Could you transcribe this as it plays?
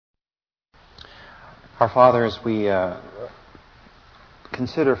Our Father, as we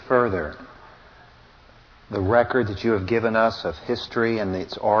consider further the record that you have given us of history and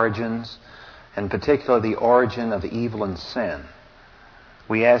its origins, and particularly the origin of evil and sin,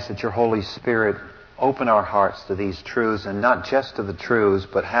 we ask that your Holy Spirit open our hearts to these truths, and not just to the truths,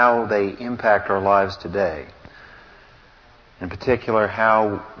 but how they impact our lives today. In particular,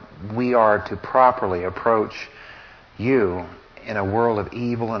 how we are to properly approach you in a world of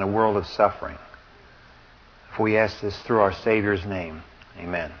evil and a world of suffering. For we ask this through our Savior's name.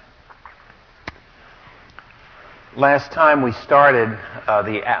 Amen. Last time we started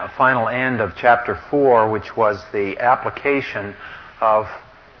the final end of chapter 4, which was the application of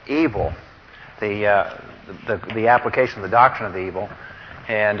evil, the application of the doctrine of evil.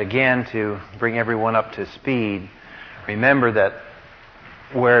 And again, to bring everyone up to speed, remember that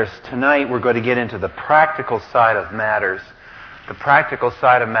whereas tonight we're going to get into the practical side of matters, the practical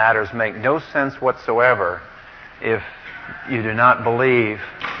side of matters make no sense whatsoever if you do not believe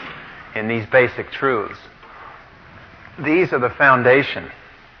in these basic truths. These are the foundation.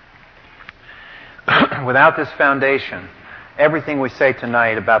 Without this foundation, everything we say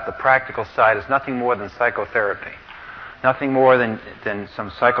tonight about the practical side is nothing more than psychotherapy, nothing more than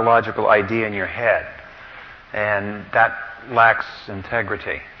some psychological idea in your head. And that lacks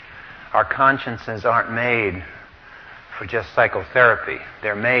integrity. Our consciences aren't made for just psychotherapy.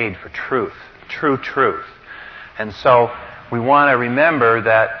 They're made for truth, true truth. And so we want to remember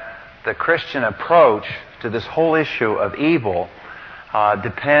that the Christian approach to this whole issue of evil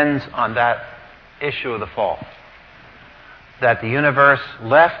depends on that issue of the fall. That the universe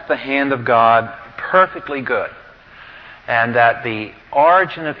left the hand of God perfectly good, and that the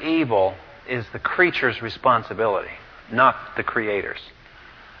origin of evil is the creature's responsibility, not the Creator's.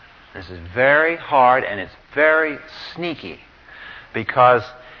 This is very hard and it's very sneaky, because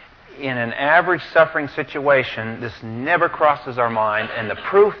in an average suffering situation, this never crosses our mind, and the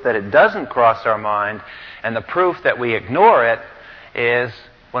proof that it doesn't cross our mind and the proof that we ignore it is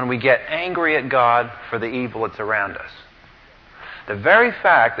when we get angry at God for the evil that's around us. The very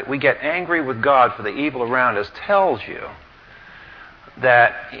fact that we get angry with God for the evil around us tells you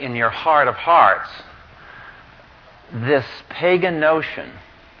that in your heart of hearts, this pagan notion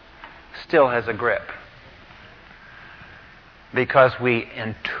still has a grip. Because we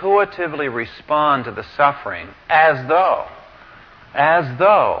intuitively respond to the suffering as though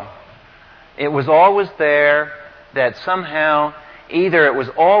it was always there, that somehow either it was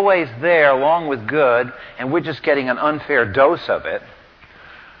always there along with good and we're just getting an unfair dose of it,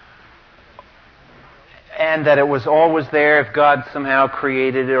 and that it was always there if God somehow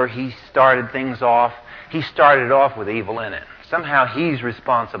created it or He started things off. He started off with evil in it. Somehow He's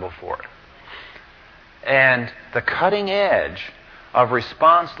responsible for it. And the cutting edge of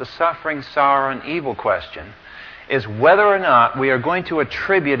response to suffering, sorrow, and evil question is whether or not we are going to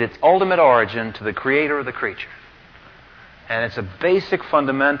attribute its ultimate origin to the Creator or the creature. And it's a basic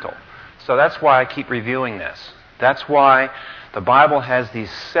fundamental. So that's why I keep reviewing this. That's why the Bible has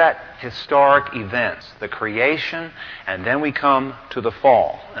these set historic events, the creation, and then we come to the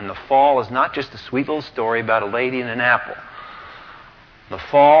fall. And the fall is not just a sweet little story about a lady and an apple. The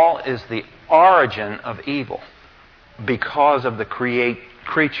fall is the origin of evil because of the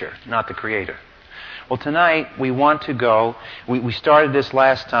creature, not the Creator. Well, tonight we want to go, we started this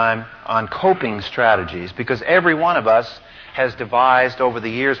last time on coping strategies, because every one of us has devised over the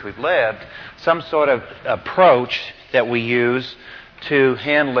years we've lived some sort of approach that we use to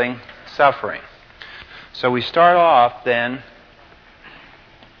handling suffering. So we start off then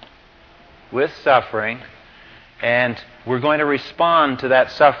with suffering, and we're going to respond to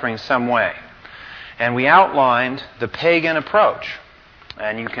that suffering some way. And we outlined the pagan approach.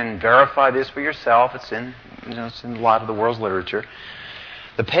 And you can verify this for yourself. It's in a lot of the world's literature.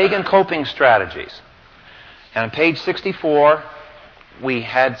 The pagan coping strategies. And on page 64, we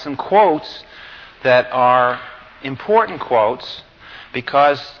had some quotes that are important quotes,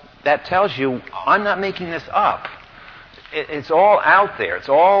 because that tells you I'm not making this up. It's all out there. It's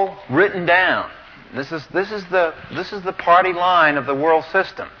all written down. This is the party line of the world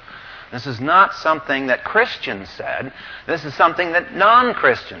system. This is not something that Christians said. This is something that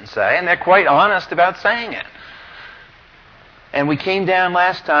non-Christians say, and they're quite honest about saying it. And we came down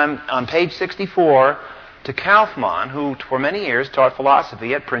last time on page 64 to Kaufmann, who for many years taught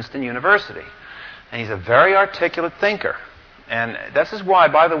philosophy at Princeton University. And he's a very articulate thinker. And this is why,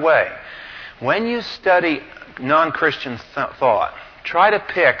 by the way, when you study non-Christian thought, try to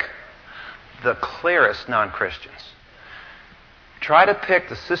pick the clearest non-Christians. Try to pick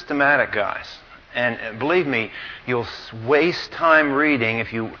the systematic guys. And believe me, you'll waste time reading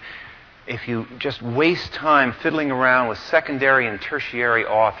if you if you just waste time fiddling around with secondary and tertiary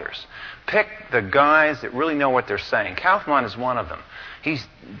authors. Pick the guys that really know what they're saying. Kaufmann is one of them. He's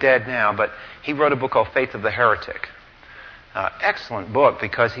dead now, but he wrote a book called Faith of the Heretic. Excellent book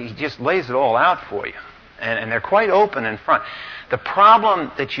because he just lays it all out for you. And they're quite open in front. The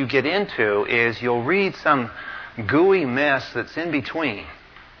problem that you get into is you'll read some gooey mess that's in between.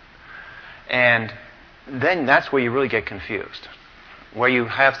 And then that's where you really get confused. Where you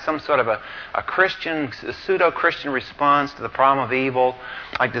have some sort of a pseudo-Christian response to the problem of evil.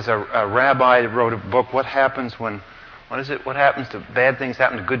 Like there's a rabbi that wrote a book, What Happens When, what happens to bad things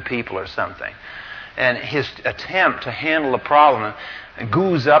happen to good people or something. And his attempt to handle the problem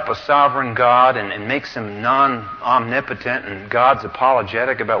goos up a sovereign God and makes him non-omnipotent, and God's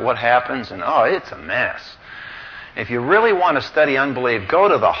apologetic about what happens, and it's a mess. If you really want to study unbelief, go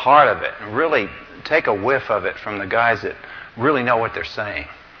to the heart of it and really take a whiff of it from the guys that really know what they're saying.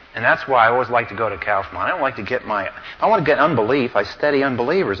 And that's why I always like to go to Kaufmann. I don't like to get if I want to get unbelief, I study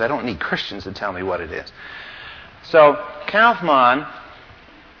unbelievers. I don't need Christians to tell me what it is. So Kaufmann,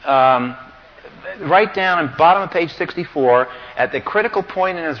 right down at the bottom of page 64, at the critical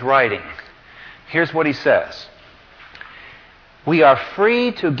point in his writing, here's what he says. We are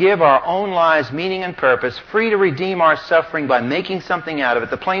free to give our own lives meaning and purpose, free to redeem our suffering by making something out of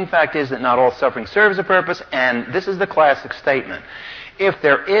it. The plain fact is that not all suffering serves a purpose, and this is the classic statement. If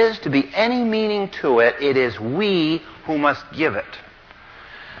there is to be any meaning to it, it is we who must give it.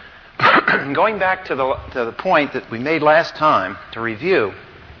 Going back to the point that we made last time, to review,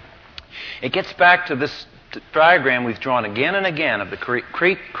 it gets back to this diagram we've drawn again and again of the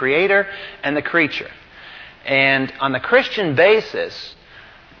Creator and the creature. And on the Christian basis,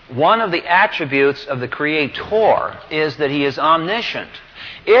 one of the attributes of the Creator is that He is omniscient.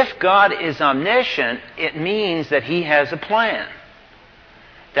 If God is omniscient, it means that He has a plan.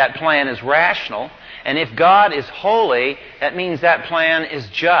 That plan is rational. And if God is holy, that means that plan is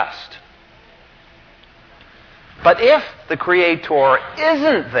just. But if the Creator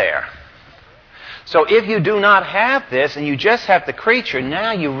isn't there, so if you do not have this and you just have the creature,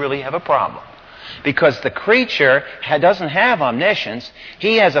 now you really have a problem. Because the creature doesn't have omniscience.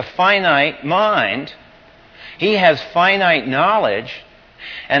 He has a finite mind. He has finite knowledge.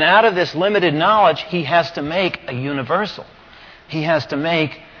 And out of this limited knowledge, he has to make a universal. He has to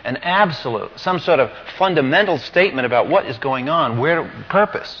make an absolute, some sort of fundamental statement about what is going on,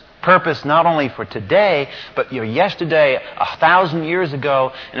 purpose. Purpose not only for today, but yesterday, 1,000 years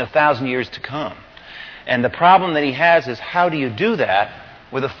ago, and 1,000 years to come. And the problem that he has is, how do you do that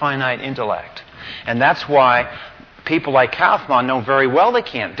with a finite intellect? And that's why people like Kaufmann know very well they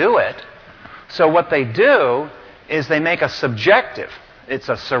can't do it. So what they do is they make a subjective. It's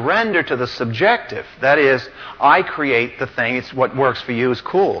a surrender to the subjective. That is, I create the thing. It's what works for you is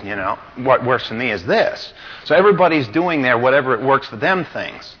cool, What works for me is this. So everybody's doing their whatever it works for them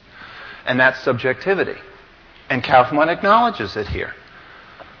things. And that's subjectivity. And Kaufmann acknowledges it here.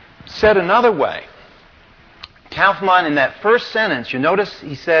 Said another way, Kaufmann, in that first sentence, you notice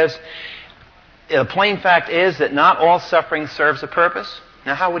he says, the plain fact is that not all suffering serves a purpose.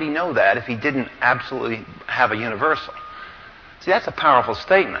 Now, how would he know that if he didn't absolutely have a universal? See, that's a powerful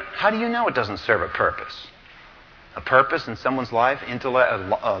statement. How do you know it doesn't serve a purpose? A purpose in someone's life,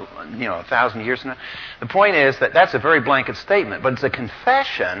 1,000 years from now? The point is that that's a very blanket statement, but it's a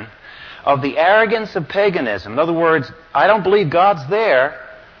confession of the arrogance of paganism. In other words, I don't believe God's there,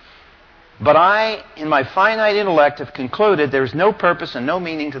 but I, in my finite intellect, have concluded there's no purpose and no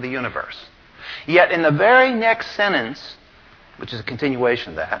meaning to the universe. Yet in the very next sentence, which is a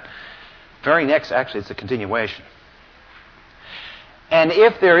continuation of that, it's a continuation. And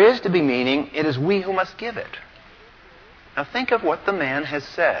if there is to be meaning, it is we who must give it. Now think of what the man has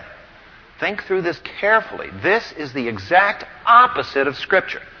said. Think through this carefully. This is the exact opposite of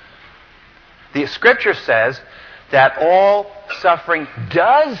Scripture. The Scripture says that all suffering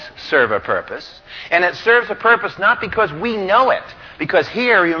does serve a purpose, and it serves a purpose not because we know it. Because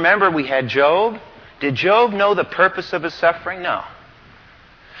here, you remember we had Job. Did Job know the purpose of his suffering? No.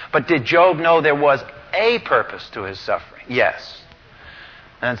 But did Job know there was a purpose to his suffering? Yes.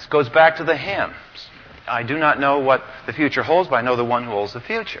 And it goes back to the hymns. I do not know what the future holds, but I know the one who holds the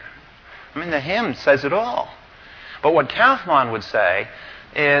future. I mean, the hymn says it all. But what Kaufmann would say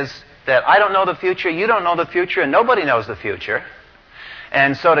is that I don't know the future, you don't know the future, and nobody knows the future.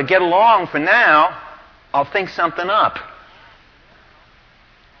 And so to get along for now, I'll think something up.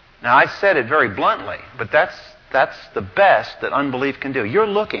 Now, I said it very bluntly, but that's the best that unbelief can do. You're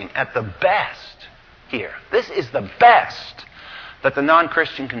looking at the best here. This is the best that the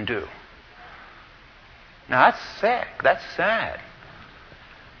non-Christian can do. Now, that's sick. That's sad.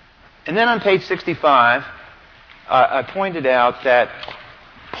 And then on page 65, I pointed out that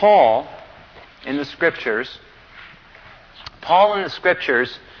Paul in the Scriptures, I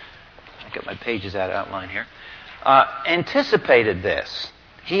got my pages out of outline here, anticipated this.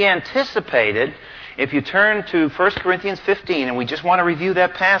 He anticipated, if you turn to 1 Corinthians 15, and we just want to review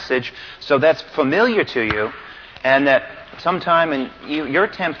that passage so that's familiar to you, and that sometime you're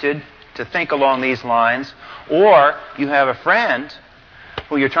tempted to think along these lines, or you have a friend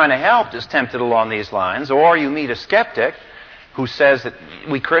who you're trying to help is tempted along these lines, or you meet a skeptic who says that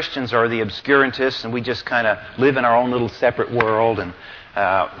we Christians are the obscurantists and we just kind of live in our own little separate world and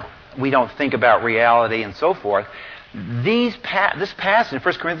we don't think about reality and so forth. This passage in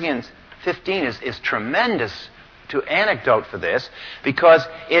 1 Corinthians 15 is tremendous to anecdote for this, because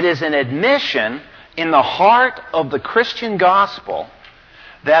it is an admission in the heart of the Christian gospel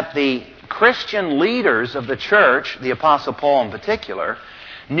that the Christian leaders of the church, the Apostle Paul in particular,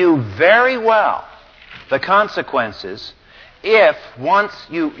 knew very well the consequences if once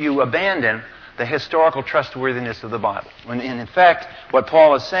you abandon the historical trustworthiness of the Bible. And in fact, what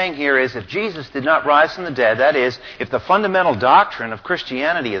Paul is saying here is if Jesus did not rise from the dead, that is, if the fundamental doctrine of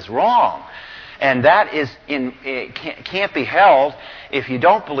Christianity is wrong, and that can't be held if you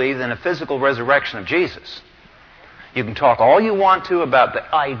don't believe in a physical resurrection of Jesus. You can talk all you want to about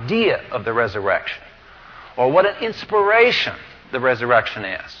the idea of the resurrection, or what an inspiration the resurrection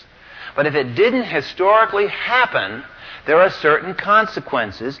is. But if it didn't historically happen, there are certain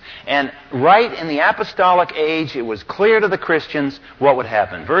consequences, and right in the apostolic age, it was clear to the Christians what would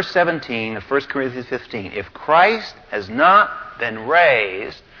happen. Verse 17 of 1 Corinthians 15, if Christ has not been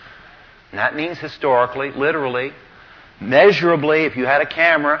raised, and that means historically, literally, measurably, if you had a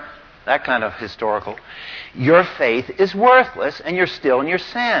camera, that kind of historical, your faith is worthless and you're still in your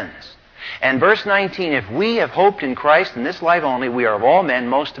sins. And verse 19, if we have hoped in Christ in this life only, we are of all men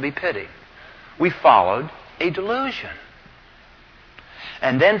most to be pitied. We followed a delusion.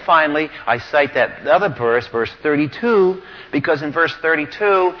 And then finally, I cite that other verse, verse 32, because in verse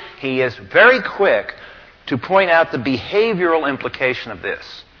 32, he is very quick to point out the behavioral implication of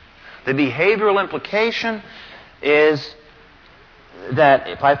this. The behavioral implication is that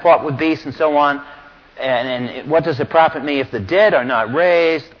if I fought with beasts and so on, and what does it profit me if the dead are not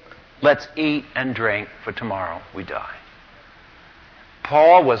raised? Let's eat and drink, for tomorrow we die.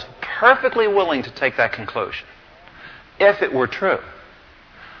 Paul was perfectly willing to take that conclusion if it were true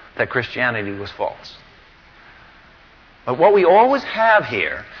that Christianity was false. But what we always have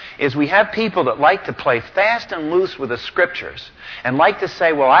here is we have people that like to play fast and loose with the Scriptures and like to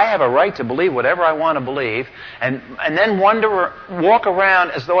say, well, I have a right to believe whatever I want to believe, and then walk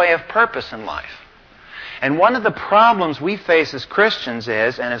around as though I have purpose in life. And one of the problems we face as Christians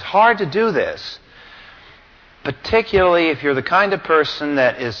is, and it's hard to do this, particularly if you're the kind of person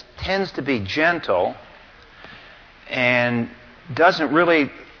that tends to be gentle and doesn't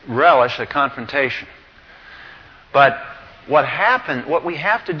really relish a confrontation. But what we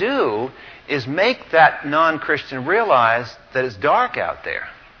have to do is make that non-Christian realize that it's dark out there.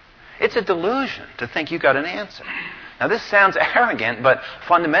 It's a delusion to think you got an answer. Now this sounds arrogant, but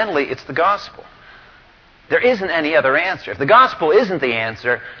fundamentally it's the gospel. There isn't any other answer. If the gospel isn't the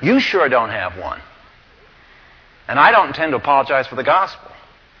answer, you sure don't have one. And I don't intend to apologize for the gospel.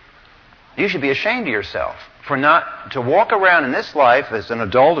 You should be ashamed of yourself for not to walk around in this life as an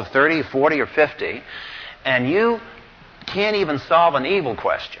adult of 30, 40, or 50, and you can't even solve an evil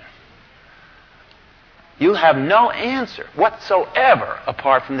question. You have no answer whatsoever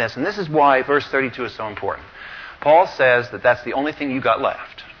apart from this. And this is why verse 32 is so important. Paul says that that's the only thing you got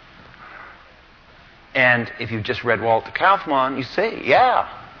left. And if you've just read Walter Kaufmann, you see, yeah,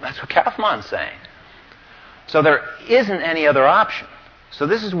 that's what Kaufmann's saying. So there isn't any other option. So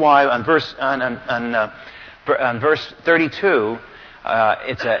this is why on verse 32,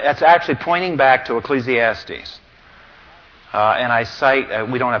 it's actually pointing back to Ecclesiastes. And I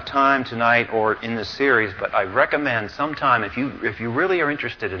cite, we don't have time tonight or in this series, but I recommend sometime if you really are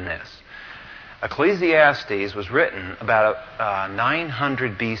interested in this. Ecclesiastes was written about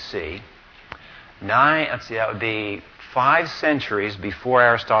 900 BC. That would be 5 centuries before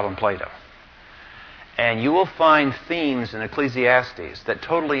Aristotle and Plato. And you will find themes in Ecclesiastes that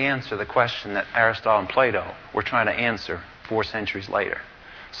totally answer the question that Aristotle and Plato were trying to answer 4 centuries later.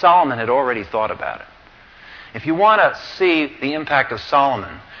 Solomon had already thought about it. If you want to see the impact of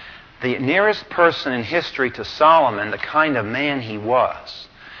Solomon, the nearest person in history to Solomon, the kind of man he was,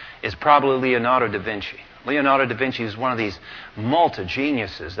 is probably Leonardo da Vinci. Leonardo da Vinci is one of these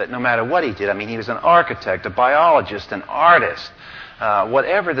multi-geniuses that no matter what he did, I mean, he was an architect, a biologist, an artist,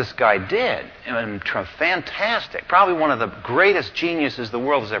 whatever this guy did, fantastic, probably one of the greatest geniuses the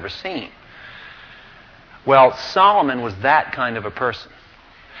world has ever seen. Well, Solomon was that kind of a person.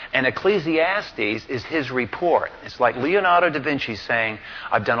 And Ecclesiastes is his report. It's like Leonardo da Vinci saying,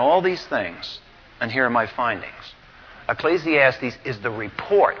 I've done all these things, and here are my findings. Ecclesiastes is the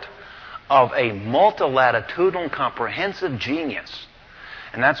report of a multilatitudinal, comprehensive genius.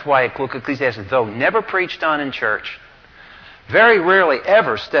 And that's why Ecclesiastes, though never preached on in church, very rarely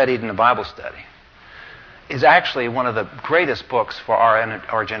ever studied in a Bible study, is actually one of the greatest books for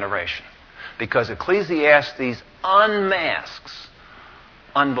our generation. Because Ecclesiastes unmasks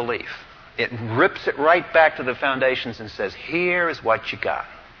unbelief. It rips it right back to the foundations and says, here is what you got.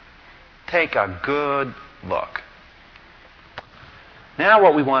 Take a good look. Now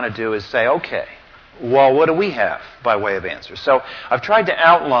what we want to do is say, okay, well, what do we have by way of answer? So I've tried to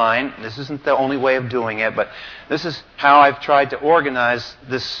outline, this isn't the only way of doing it, but this is how I've tried to organize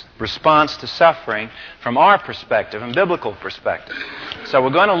this response to suffering from our perspective and biblical perspective. So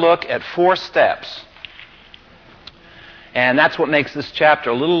we're going to look at 4 steps. And that's what makes this chapter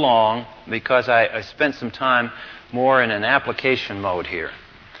a little long, because I spent some time more in an application mode here.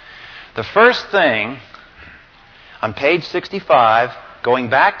 The first thing, on page 65, going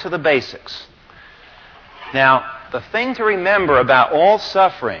back to the basics. Now, the thing to remember about all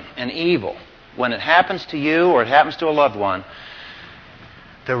suffering and evil, when it happens to you or it happens to a loved one,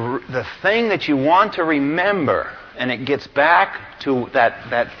 the thing that you want to remember, and it gets back to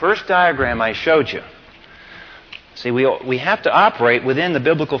that first diagram I showed you. See, we have to operate within the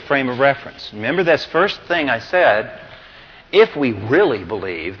biblical frame of reference. Remember this first thing I said, if we really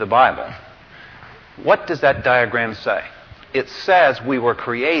believe the Bible, what does that diagram say? It says we were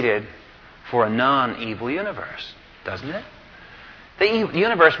created for a non-evil universe, doesn't it? The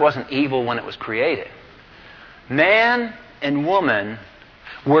universe wasn't evil when it was created. Man and woman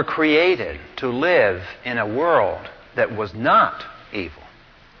were created to live in a world that was not evil.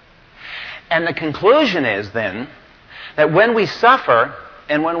 And the conclusion is then that when we suffer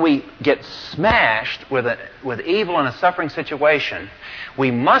and when we get smashed with evil in a suffering situation, we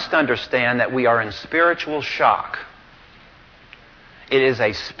must understand that we are in spiritual shock. It is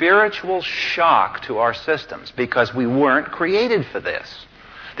a spiritual shock to our systems because we weren't created for this.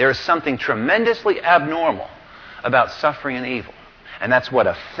 There is something tremendously abnormal about suffering and evil. And that's what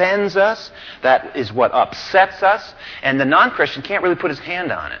offends us. That is what upsets us. And the non-Christian can't really put his hand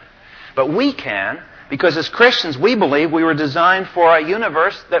on it. But we can, because as Christians we believe we were designed for a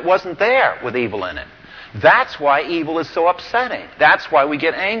universe that wasn't there with evil in it. That's why evil is so upsetting. That's why we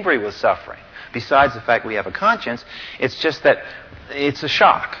get angry with suffering. Besides the fact we have a conscience, it's just that it's a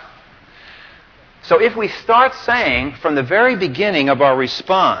shock. So if we start saying from the very beginning of our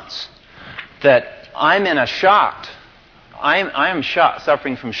response that I'm in a shock, I am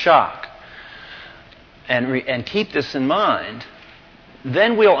suffering from shock, and keep this in mind,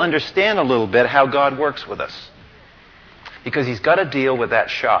 then we'll understand a little bit how God works with us. Because He's got to deal with that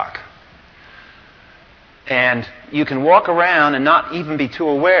shock. And you can walk around and not even be too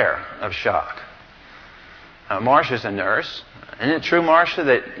aware of shock. Marcia's a nurse. Isn't it true, Marcia,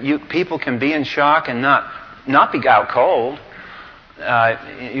 that people can be in shock and not be out cold?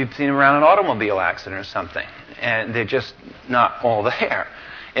 You've seen them around an automobile accident or something, and they're just not all there.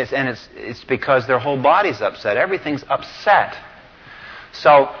 It's because their whole body's upset. Everything's upset.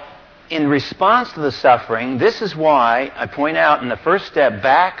 So, in response to the suffering, this is why I point out in the first step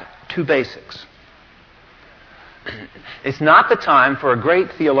back to basics. It's not the time for a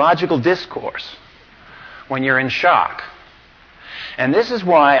great theological discourse when you're in shock. And this is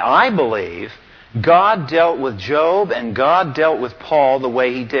why I believe God dealt with Job and God dealt with Paul the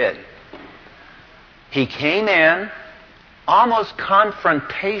way He did. He came in almost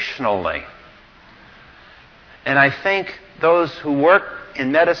confrontationally. And I think those who work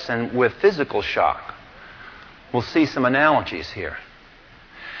in medicine with physical shock will see some analogies here.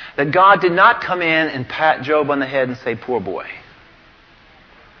 That God did not come in and pat Job on the head and say, poor boy.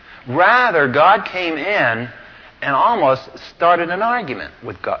 Rather, God came in and almost started an argument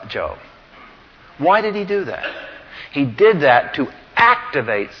with Job. Why did He do that? He did that to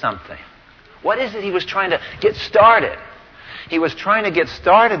activate something. What is it He was trying to get started? He was trying to get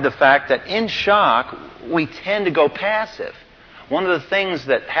started the fact that in shock, we tend to go passive. One of the things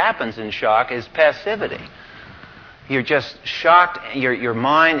that happens in shock is passivity. You're just shocked. Your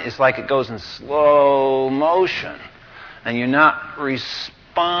mind is like it goes in slow motion. And you're not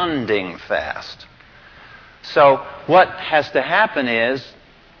responding fast. So what has to happen is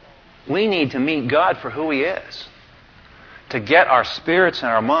we need to meet God for who He is. To get our spirits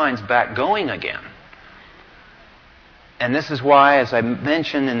and our minds back going again. And this is why, as I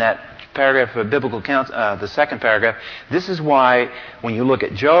mentioned in that paragraph of biblical counsel, the second paragraph, this is why when you look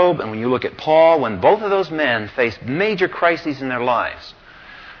at Job and when you look at Paul, when both of those men faced major crises in their lives,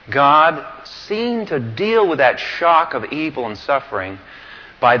 God seemed to deal with that shock of evil and suffering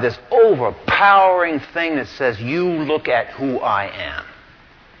by this overpowering thing that says, you look at who I am.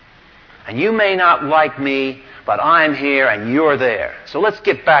 And you may not like me, but I'm here and you're there. So let's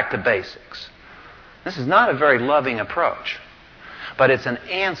get back to basics. This is not a very loving approach, but it's an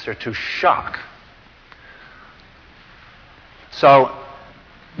answer to shock. So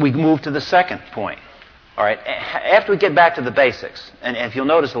we move to the second point. All right. After we get back to the basics, and if you'll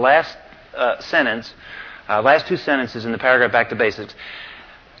notice the last last two sentences in the paragraph back to basics,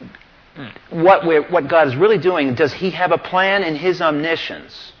 what God is really doing, does He have a plan in His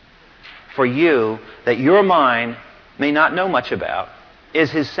omniscience for you that your mind may not know much about? Is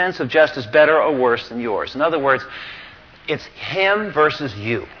His sense of justice better or worse than yours? In other words, it's Him versus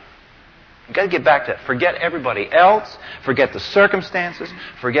you. You've got to get back to that. Forget everybody else. Forget the circumstances.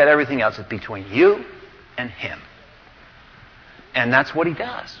 Forget everything else. It's between you and Him. And that's what He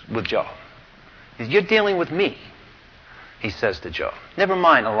does with Job. You're dealing with me, He says to Job. Never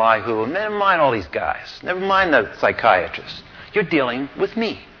mind Elihu. Never mind all these guys. Never mind the psychiatrists. You're dealing with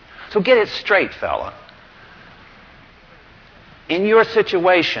me. So get it straight, fella. In your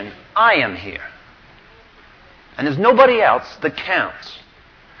situation, I am here. And there's nobody else that counts.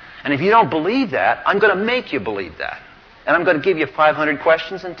 And if you don't believe that, I'm going to make you believe that. And I'm going to give you 500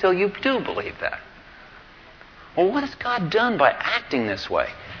 questions until you do believe that. Well, what has God done by acting this way?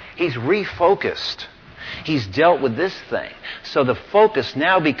 He's refocused. He's dealt with this thing. So the focus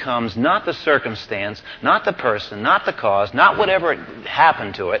now becomes not the circumstance, not the person, not the cause, not whatever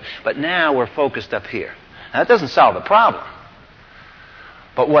happened to it, but now we're focused up here. Now, that doesn't solve the problem.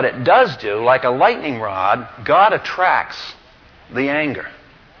 But what it does do, like a lightning rod, God attracts the anger.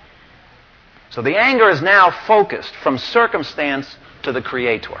 So the anger is now focused from circumstance to the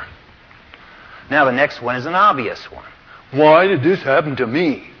Creator. Now the next one is an obvious one. Why did this happen to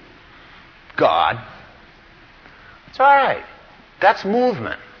me? God. It's all right. That's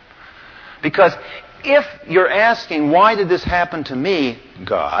movement. Because if you're asking, why did this happen to me,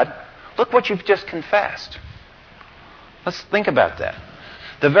 God, look what you've just confessed. Let's think about that.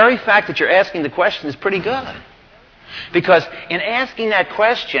 The very fact that you're asking the question is pretty good. Because in asking that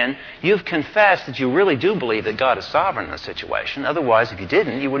question, you've confessed that you really do believe that God is sovereign in the situation. Otherwise, if you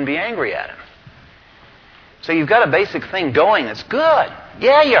didn't, you wouldn't be angry at Him. So you've got a basic thing going that's good.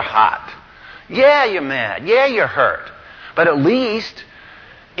 Yeah, you're hot. Yeah, you're mad. Yeah, you're hurt. But at least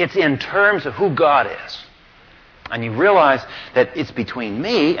it's in terms of who God is. And you realize that it's between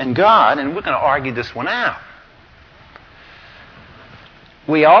me and God, and we're going to argue this one out.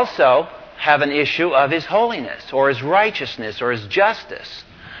 We also have an issue of His holiness, or His righteousness, or His justice.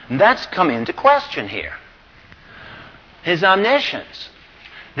 And that's come into question here. His omniscience.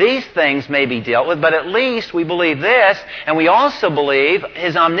 These things may be dealt with, but at least we believe this, and we also believe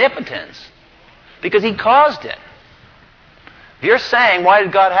His omnipotence, because He caused it. If you're saying, why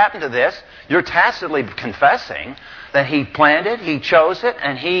did God happen to this? You're tacitly confessing that He planned it, He chose it,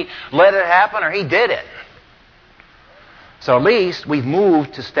 and He let it happen, or He did it. So at least we've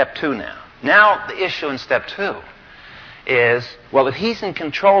moved to step 2 now. Now the issue in step 2 is, well, if He's in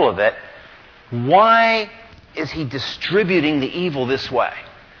control of it, why is He distributing the evil this way?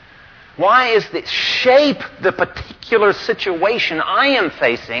 Why is the shape the particular situation I am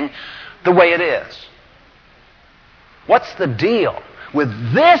facing the way it is? What's the deal with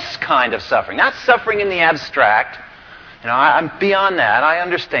this kind of suffering? Not suffering in the abstract. You know, I'm beyond that. I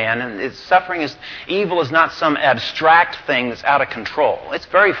understand. And evil is not some abstract thing that's out of control. It's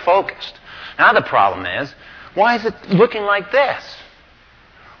very focused. Now the problem is, why is it looking like this?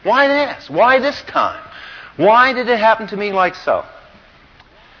 Why this? Why this time? Why did it happen to me like so?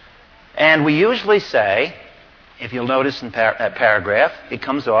 And we usually say, if you'll notice in that paragraph, it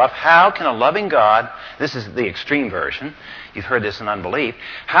comes off, how can a loving God, this is the extreme version, you've heard this in unbelief,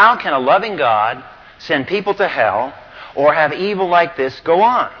 how can a loving God send people to hell or have evil like this go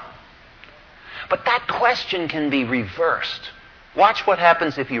on? But that question can be reversed. Watch what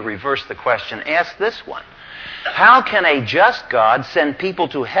happens if you reverse the question. Ask this one. How can a just God send people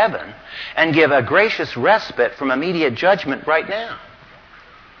to heaven and give a gracious respite from immediate judgment right now?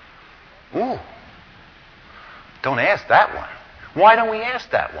 Ooh. Don't ask that one. Why don't we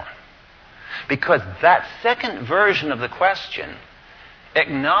ask that one? Because that second version of the question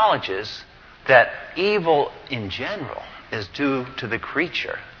acknowledges that evil in general is due to the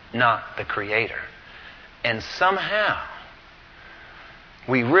creature, not the Creator. And somehow,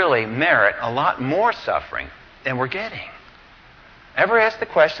 we really merit a lot more suffering than we're getting. Ever ask the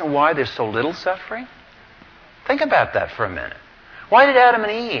question why there's so little suffering? Think about that for a minute. Why did Adam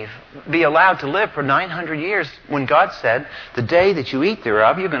and Eve be allowed to live for 900 years when God said, the day that you eat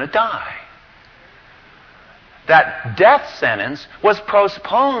thereof, you're going to die? That death sentence was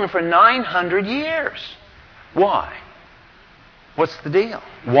postponed for 900 years. Why? What's the deal?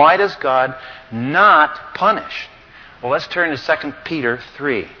 Why does God not punish? Well, let's turn to 2 Peter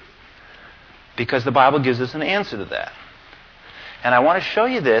 3, because the Bible gives us an answer to that. And I want to show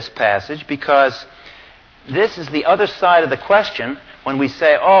you this passage because this is the other side of the question when we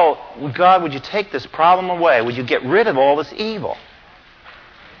say, oh, God, would you take this problem away? Would you get rid of all this evil?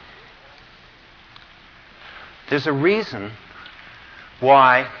 There's a reason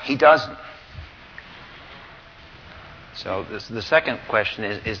why He doesn't. So the second question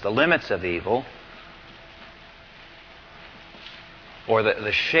is the limits of evil, or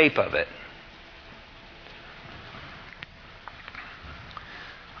the shape of it.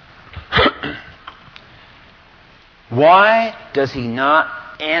 Why does He not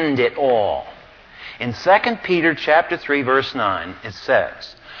end it all? In 2 Peter chapter 3, verse 9, it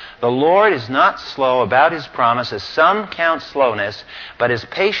says, the Lord is not slow about His promise, as some count slowness, but is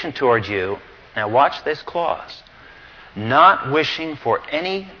patient towards you. Now watch this clause. Not wishing for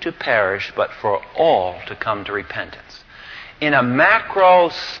any to perish, but for all to come to repentance. In a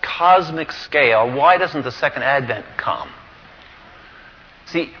macrocosmic scale, why doesn't the second advent come?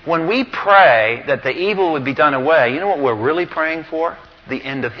 See, when we pray that the evil would be done away, you know what we're really praying for? The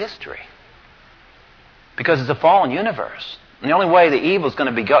end of history. Because it's a fallen universe. And the only way the evil is going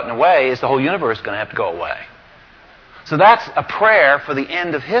to be gotten away is the whole universe is going to have to go away. So that's a prayer for the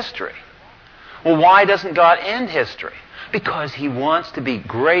end of history. Well, why doesn't God end history? Because He wants to be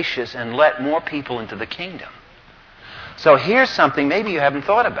gracious and let more people into the kingdom. So here's something maybe you haven't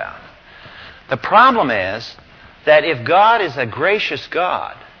thought about. The problem is that if God is a gracious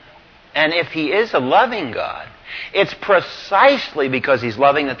God, and if He is a loving God, it's precisely because He's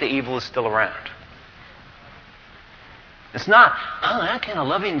loving that the evil is still around. It's not, how can a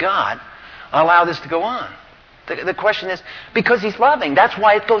loving God allow this to go on? The question is, because He's loving, that's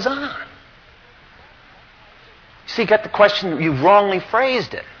why it goes on. See, you got the question, you've wrongly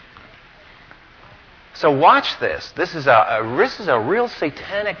phrased it. So watch this. This is a real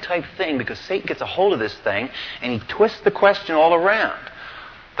satanic type thing, because Satan gets a hold of this thing and he twists the question all around.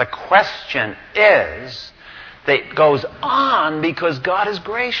 The question is that it goes on because God is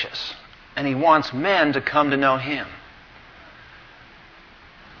gracious and He wants men to come to know Him.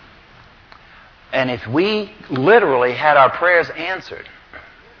 And if we literally had our prayers answered,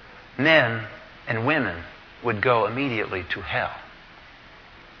 men and women would go immediately to hell.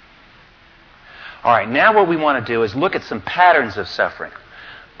 All right, now what we want to do is look at some patterns of suffering.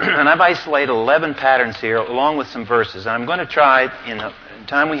 And I've isolated 11 patterns here along with some verses. And I'm going to try, in the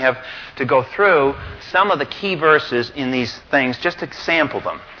time we have, to go through some of the key verses in these things just to sample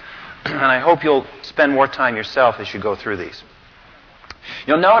them. And I hope you'll spend more time yourself as you go through these.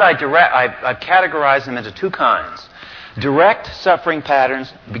 You'll note I've categorized them into two kinds. Direct suffering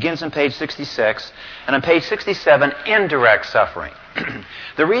patterns begins on page 66, and on page 67, indirect suffering.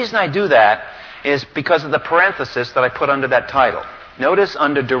 The reason I do that is because of the parenthesis that I put under that title. Notice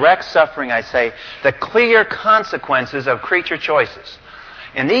under direct suffering I say the clear consequences of creature choices.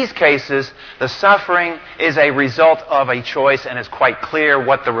 In these cases, the suffering is a result of a choice, and it's quite clear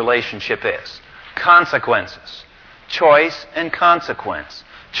what the relationship is. Consequences. Choice and consequence.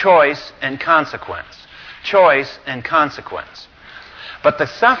 Choice and consequence. Choice and consequence. But the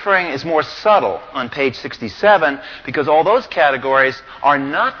suffering is more subtle on page 67 because all those categories are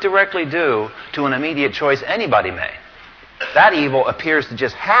not directly due to an immediate choice anybody made. That evil appears to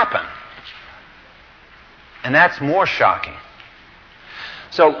just happen. And that's more shocking.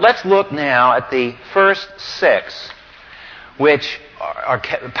 So let's look now at the first 6, which are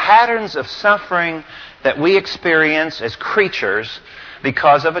patterns of suffering that we experience as creatures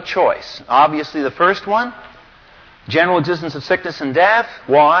because of a choice. Obviously, the first one, general existence of sickness and death.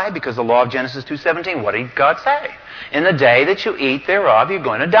 Why? Because the law of Genesis 2:17. What did God say? In the day that you eat thereof, you're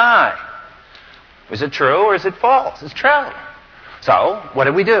going to die. Is it true or is it false? It's true. So, what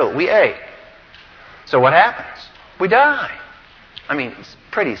did we do? We ate. So what happens? We die. I mean, it's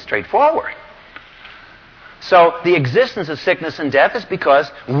pretty straightforward. So the existence of sickness and death is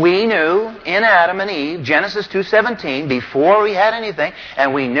because we knew in Adam and Eve, Genesis 2:17, before we had anything,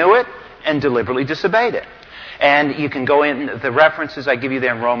 and we knew it and deliberately disobeyed it. And you can go in, the references I give you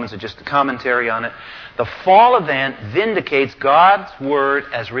there in Romans are just a commentary on it. The fall event vindicates God's word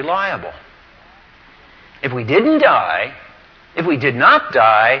as reliable. If we didn't die, if we did not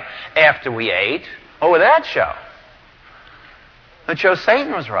die after we ate, What would that show? It shows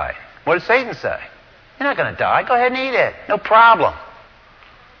Satan was right. What did Satan say? You're not going to die. Go ahead and eat it. No problem.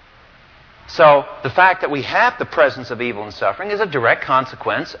 So the fact that we have the presence of evil and suffering is a direct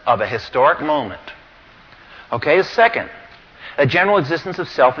consequence of a historic moment. Okay, the second, a general existence of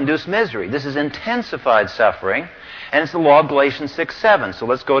self-induced misery. This is intensified suffering, and it's the law of Galatians 6:7. So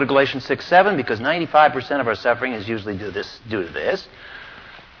let's go to Galatians 6:7 because 95% of our suffering is usually due to this.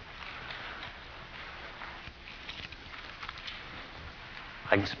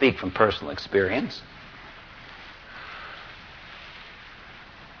 I can speak from personal experience.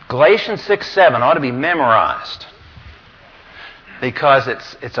 Galatians 6:7 ought to be memorized because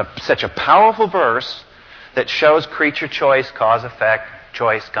it's such a powerful verse that shows creature choice, cause, effect,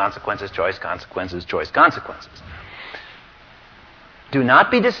 choice, consequences, choice, consequences, choice, consequences. Do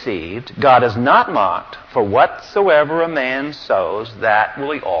not be deceived. God is not mocked, for whatsoever a man sows, that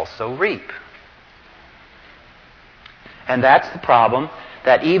will he also reap. And that's the problem,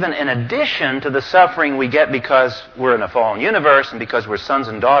 that even in addition to the suffering we get because we're in a fallen universe and because we're sons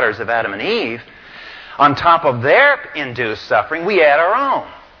and daughters of Adam and Eve, on top of their induced suffering, we add our own.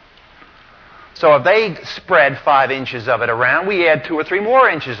 So if they spread 5 inches of it around, we add 2 or 3 more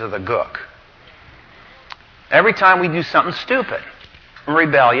inches of the gook. Every time we do something stupid,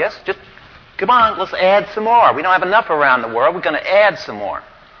 rebellious, just, come on, let's add some more. We don't have enough around the world. We're going to add some more.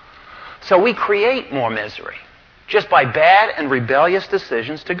 So we create more misery just by bad and rebellious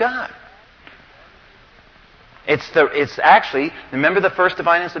decisions to God. It's actually, remember the first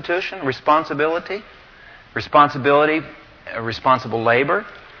divine institution? Responsibility, responsible labor.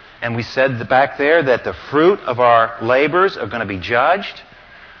 And we said back there that the fruit of our labors are going to be judged.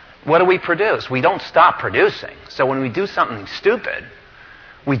 What do we produce? We don't stop producing. So when we do something stupid,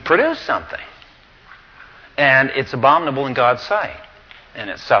 we produce something. And it's abominable in God's sight. And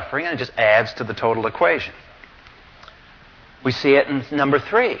it's suffering, and it just adds to the total equation. We see it in number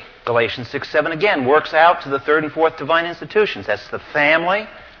 3. Galatians 6:7 again works out to the 3rd and 4th divine institutions. That's the family.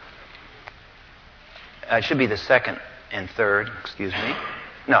 It should be the 2nd and 3rd, excuse me.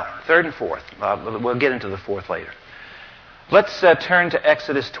 No, 3rd and 4th. We'll get into the 4th later. Let's turn to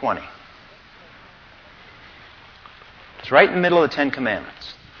Exodus 20. It's right in the middle of the 10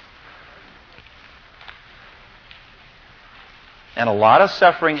 Commandments. And a lot of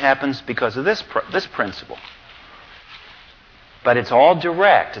suffering happens because of this principle. But it's all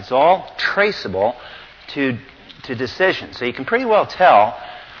direct. It's all traceable to decisions. So you can pretty well tell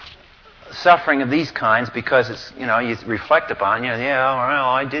suffering of these kinds because it's, you reflect upon, well,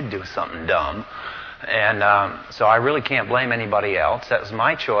 I did do something dumb. And so I really can't blame anybody else. That was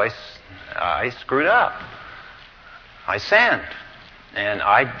my choice. I screwed up. I sinned. And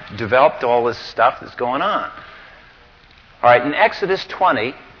I developed all this stuff that's going on. All right, in Exodus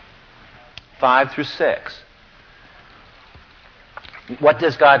 20, 5 through 6, what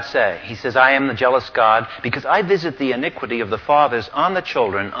does God say? He says, I am the jealous God, because I visit the iniquity of the fathers on the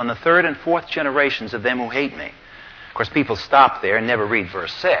children, on the 3rd and 4th generations of them who hate me. Of course, people stop there and never read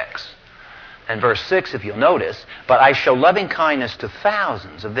verse 6. And verse 6, if you'll notice, but I show loving kindness to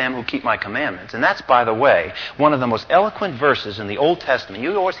thousands of them who keep my commandments. And that's, by the way, one of the most eloquent verses in the Old Testament.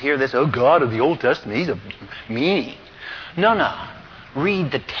 You always hear this, oh, God of the Old Testament, he's a meanie. No.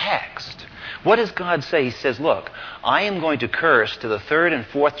 Read the text. What does God say? He says, look, I am going to curse to the 3rd and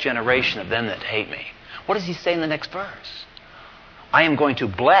 4th generation of them that hate me. What does he say in the next verse? I am going to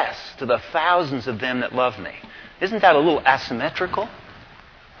bless to the thousands of them that love me. Isn't that a little asymmetrical?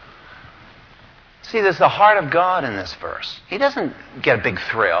 See, there's the heart of God in this verse. He doesn't get a big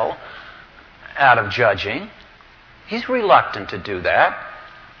thrill out of judging. He's reluctant to do that.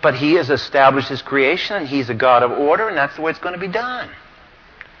 But he has established his creation, and he's a God of order, and that's the way it's going to be done.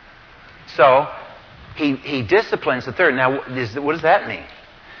 So, he disciplines the 3rd. Now, what does that mean?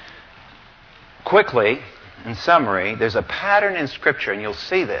 Quickly, in summary, there's a pattern in Scripture, and you'll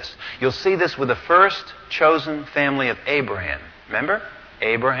see this. You'll see this with the first chosen family of Abraham. Remember?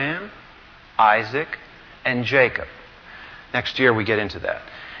 Abraham, Isaac, and Jacob. Next year we get into that.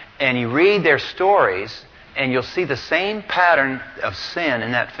 And you read their stories, and you'll see the same pattern of sin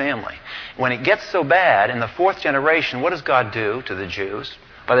in that family. When it gets so bad, in the 4th generation, what does God do to the Jews?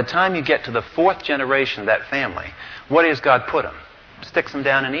 By the time you get to the 4th generation of that family, what does God put them? Sticks them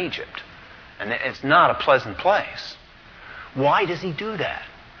down in Egypt. And it's not a pleasant place. Why does he do that?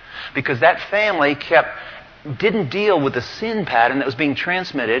 Because that family didn't deal with the sin pattern that was being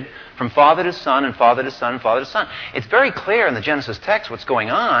transmitted from father to son and father to son and father to son. It's very clear in the Genesis text what's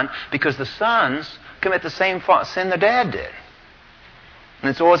going on because the sons commit the same sin their dad did. And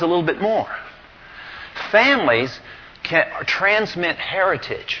it's always a little bit more. Families can transmit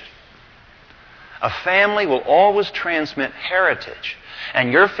heritage. A family will always transmit heritage.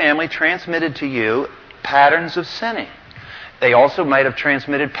 And your family transmitted to you patterns of sinning. They also might have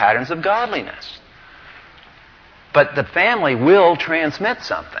transmitted patterns of godliness. But the family will transmit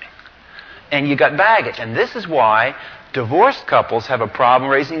something. And you got baggage. And this is why divorced couples have a problem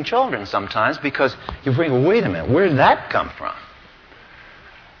raising children sometimes, because you think, well, wait a minute, where did that come from?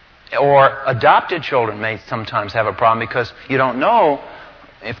 Or adopted children may sometimes have a problem because you don't know,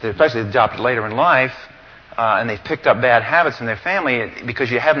 if they're especially adopted later in life, and they've picked up bad habits in their family, because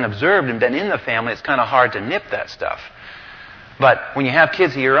you haven't observed and been in the family, it's kind of hard to nip that stuff. But when you have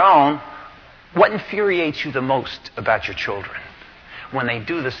kids of your own, what infuriates you the most about your children? When they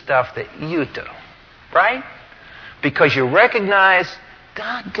do the stuff that you do, right? Because you recognize,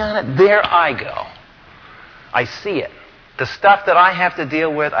 doggone it, there I go. I see it. The stuff that I have to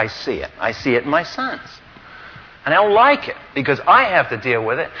deal with, I see it. I see it in my sons. And I don't like it because I have to deal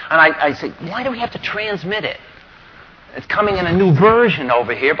with it. And I say, why do we have to transmit it? It's coming in a new version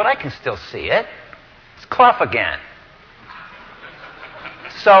over here, but I can still see it. It's Clough again.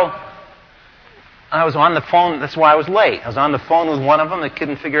 So I was on the phone. That's why I was late. I was on the phone with one of them that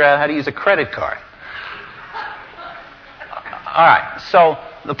couldn't figure out how to use a credit card. All right. So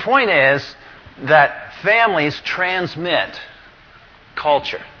the point is that families transmit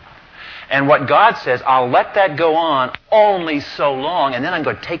culture. And what God says, I'll let that go on only so long, and then I'm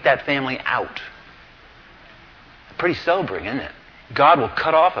going to take that family out. Pretty sobering, isn't it? God will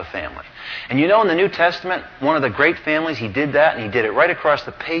cut off a family. And you know, in the New Testament, one of the great families, he did that, and he did it right across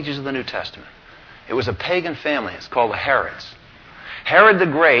the pages of the New Testament. It was a pagan family. It's called the Herods. Herod the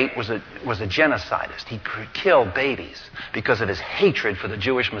Great was a genocidist. He killed babies because of his hatred for the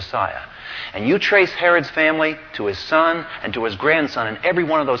Jewish Messiah. And you trace Herod's family to his son and to his grandson, and every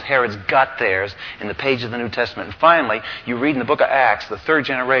one of those Herods got theirs in the pages of the New Testament. And finally, you read in the book of Acts, the third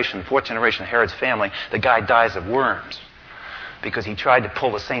generation, fourth generation of Herod's family, the guy dies of worms because he tried to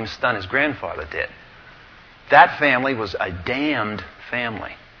pull the same stunt his grandfather did. That family was a damned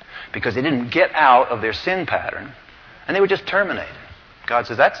family because they didn't get out of their sin pattern, and they were just terminated. God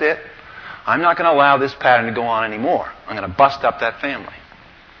says, that's it. I'm not going to allow this pattern to go on anymore. I'm going to bust up that family.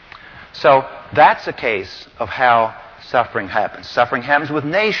 So that's a case of how suffering happens. Suffering happens with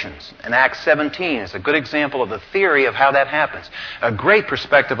nations. And Acts 17 is a good example of the theory of how that happens. A great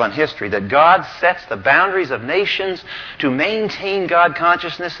perspective on history, that God sets the boundaries of nations to maintain God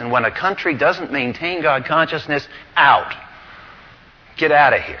consciousness, and when a country doesn't maintain God consciousness, out. Get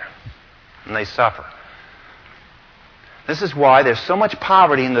out of here. And they suffer. This is why there's so much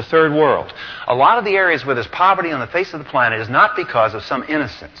poverty in the third world. A lot of the areas where there's poverty on the face of the planet is not because of some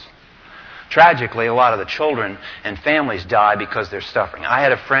innocence. Tragically, a lot of the children and families die because they're suffering. I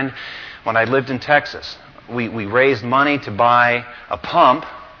had a friend, when I lived in Texas, we raised money to buy a pump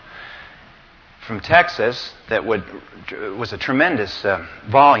from Texas that was a tremendous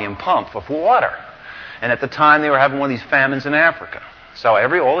volume pump for water. And at the time, they were having one of these famines in Africa. So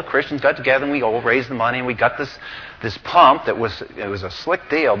all the Christians got together and we all raised the money, and we got this pump that was a slick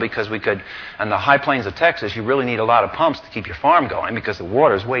deal, because we could, on the high plains of Texas, you really need a lot of pumps to keep your farm going, because the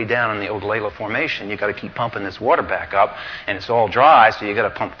water's way down in the Ogallala Formation. You got to keep pumping this water back up, and it's all dry, so you got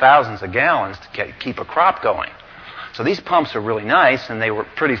to pump thousands of gallons to keep a crop going. So these pumps are really nice, and they were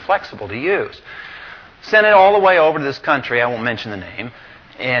pretty flexible to use. Sent it all the way over to this country, I won't mention the name,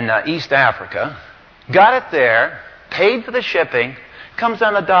 in East Africa. Got it there, paid for the shipping, comes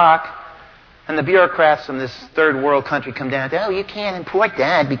on the dock, and the bureaucrats from this third world country come down and say, oh, you can't import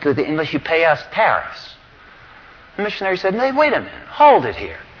that unless you pay us tariffs. The missionary said, no, wait a minute, hold it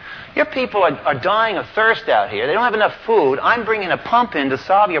here. Your people are dying of thirst out here. They don't have enough food. I'm bringing a pump in to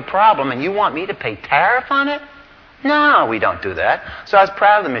solve your problem, and you want me to pay tariff on it? No, we don't do that. So I was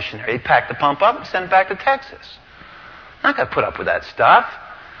proud of the missionary. He packed the pump up and sent it back to Texas. I'm not going to put up with that stuff.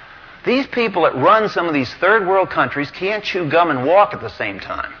 These people that run some of these third world countries can't chew gum and walk at the same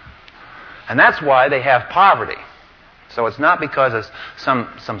time. And that's why they have poverty. So it's not because of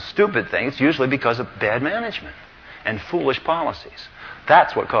some stupid thing. It's usually because of bad management and foolish policies.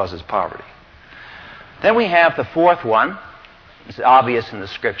 That's what causes poverty. Then we have the fourth one. It's obvious in the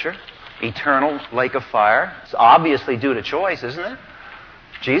Scripture. Eternal lake of fire. It's obviously due to choice, isn't it?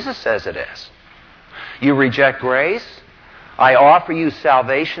 Jesus says it is. You reject grace. I offer you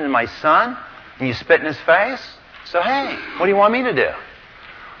salvation in my Son, and you spit in his face? So, hey, what do you want me to do?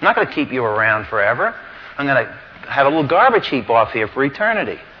 I'm not going to keep you around forever. I'm going to have a little garbage heap off here for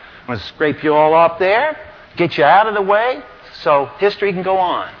eternity. I'm going to scrape you all off there, get you out of the way, so history can go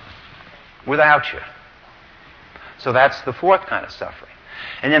on without you. So that's the fourth kind of suffering.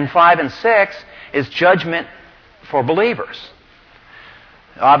 And then 5 and 6 is judgment for believers.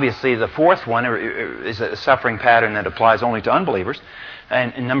 obviously, the fourth one is a suffering pattern that applies only to unbelievers.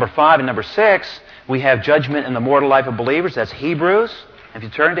 And in number 5 and number 6, we have judgment in the mortal life of believers. That's Hebrews. If you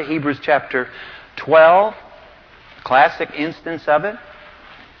turn to Hebrews chapter 12, classic instance of it.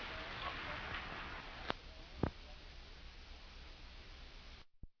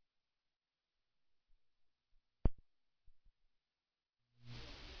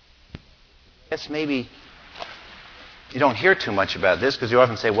 I guess maybe you don't hear too much about this because you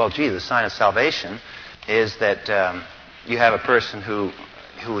often say, well, gee, the sign of salvation is that you have a person who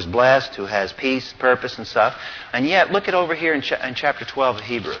is blessed, who has peace, purpose, and stuff. And yet, look at over here in chapter 12 of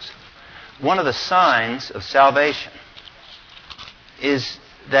Hebrews. One of the signs of salvation is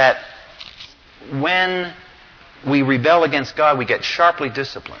that when we rebel against God, we get sharply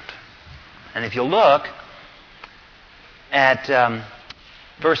disciplined. And if you look at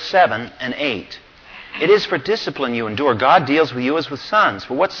verse 7 and 8, it is for discipline you endure. God deals with you as with sons.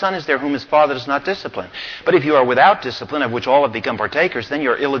 For what son is there whom his father does not discipline? But if you are without discipline, of which all have become partakers, then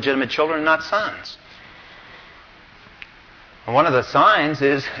you are illegitimate children and not sons. And one of the signs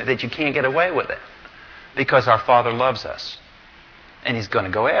is that you can't get away with it because our Father loves us. And He's going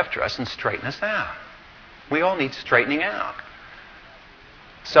to go after us and straighten us out. We all need straightening out.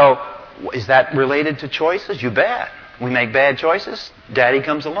 So, is that related to choices? You bet. We make bad choices, Daddy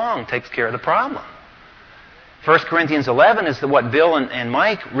comes along, takes care of the problem. 1 Corinthians 11 is what Bill and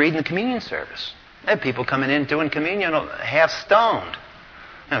Mike read in the communion service. They have people coming in doing communion half stoned.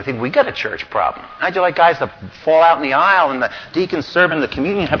 I think we got a church problem. How'd you like guys to fall out in the aisle and the deacons serving the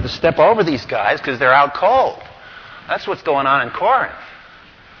communion have to step over these guys because they're out cold? That's what's going on in Corinth.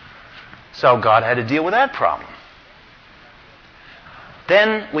 So God had to deal with that problem.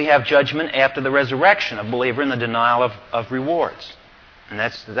 Then we have judgment after the resurrection of believer and the denial of rewards. And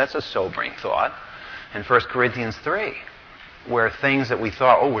that's a sobering thought. In 1 Corinthians 3, where things that we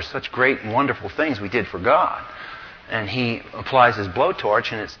thought, were such great and wonderful things we did for God. And He applies His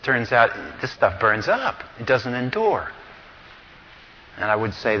blowtorch and it turns out this stuff burns up. It doesn't endure. And I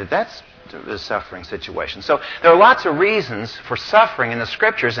would say that that's a suffering situation. So there are lots of reasons for suffering in the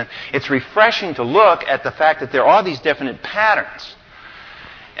Scriptures, and it's refreshing to look at the fact that there are these definite patterns.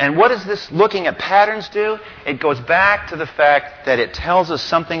 And what does this looking at patterns do? It goes back to the fact that it tells us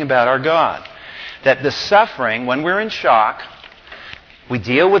something about our God. That the suffering, when we're in shock, we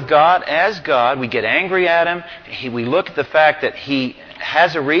deal with God as God, we get angry at Him, we look at the fact that He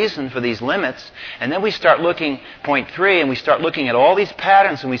has a reason for these limits, and then we start looking, point 3, and we start looking at all these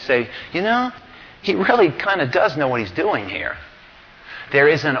patterns and we say, He really kind of does know what He's doing here. There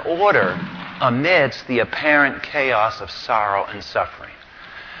is an order amidst the apparent chaos of sorrow and suffering.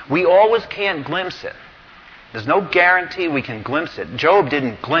 We always can't glimpse it. There's no guarantee we can glimpse it. Job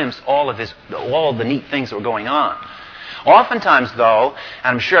didn't glimpse all of the neat things that were going on. Oftentimes, though,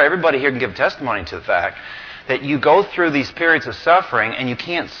 and I'm sure everybody here can give testimony to the fact, that you go through these periods of suffering and you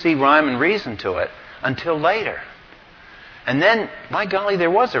can't see rhyme and reason to it until later. And then, by golly,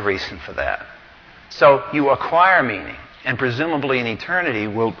 there was a reason for that. So you acquire meaning, and presumably in eternity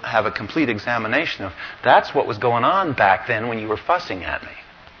we'll have a complete examination of that's what was going on back then when you were fussing at me.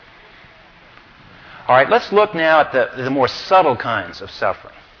 All right, let's look now at the more subtle kinds of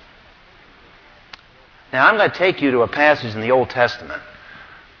suffering. Now, I'm going to take you to a passage in the Old Testament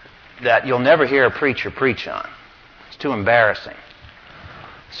that you'll never hear a preacher preach on. It's too embarrassing.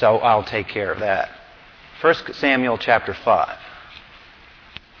 So I'll take care of that. 1 Samuel chapter 5.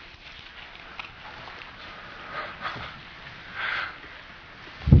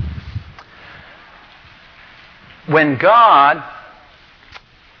 When God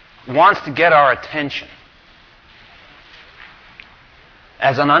wants to get our attention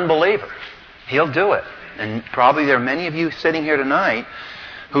as an unbeliever, He'll do it. And probably there are many of you sitting here tonight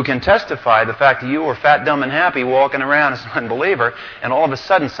who can testify the fact that you were fat, dumb, and happy walking around as an unbeliever, and all of a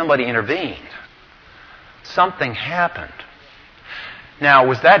sudden somebody intervened. Something happened. Now,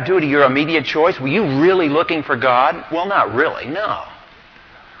 was that due to your immediate choice? Were you really looking for God? Well, not really, no.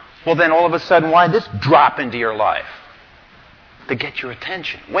 Well, then all of a sudden, why did this drop into your life? To get your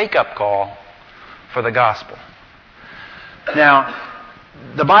attention. Wake-up call for the gospel. Now,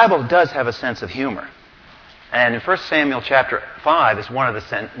 the Bible does have a sense of humor. And in 1 Samuel chapter 5 is one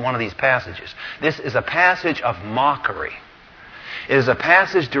of these passages. This is a passage of mockery. It is a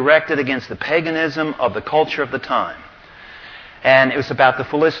passage directed against the paganism of the culture of the time. And it was about the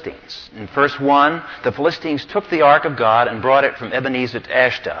Philistines. In verse 1, the Philistines took the ark of God and brought it from Ebenezer to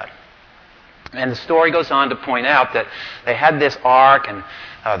Ashdod. And the story goes on to point out that they had this ark, and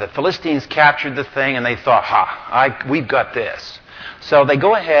the Philistines captured the thing, and they thought, we've got this. So they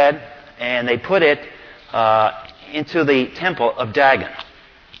go ahead and they put it into the temple of Dagon.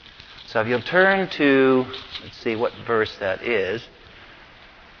 So if you'll turn to, let's see what verse that is.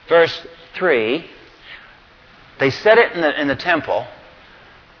 Verse 3, they set it in the temple,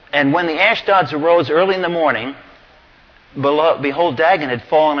 and when the Ashdods arose early in the morning, behold, Dagon had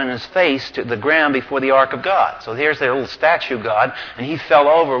fallen on his face to the ground before the ark of God. So here's their little statue god, and he fell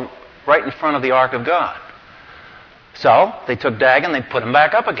over right in front of the ark of God. So they took Dagon, they put him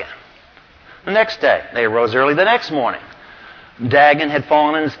back up again. The next day, they arose early the next morning. Dagon had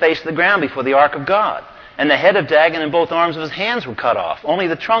fallen on his face to the ground before the ark of God. And the head of Dagon and both arms of his hands were cut off. Only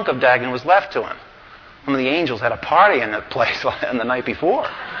the trunk of Dagon was left to him. Some of the angels had a party in that place on the night before.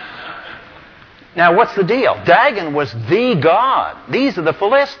 Now, what's the deal? Dagon was the god. These are the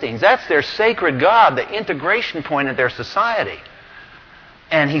Philistines. That's their sacred god, the integration point of their society.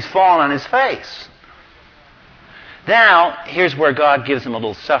 And he's fallen on his face. Now, here's where God gives him a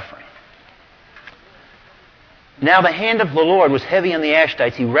little suffering. Now the hand of the Lord was heavy on the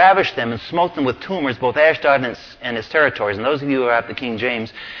Ashdites. He ravished them and smote them with tumors, both Ashdod and its territories. And those of you who are at the King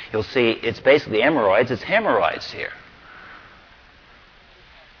James, you'll see it's basically hemorrhoids. It's hemorrhoids here.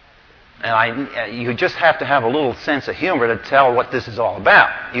 And you just have to have a little sense of humor to tell what this is all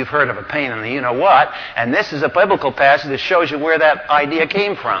about. You've heard of a pain in the you-know-what, and this is a biblical passage that shows you where that idea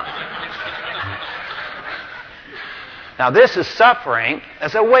came from. Now this is suffering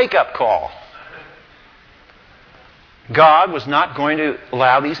as a wake-up call. God was not going to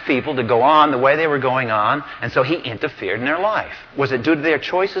allow these people to go on the way they were going on, and so he interfered in their life. Was it due to their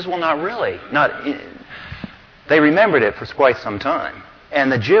choices? Well, not really. They remembered it for quite some time.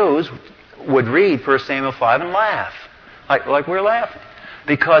 And the Jews would read 1 Samuel 5 and laugh, like we're laughing,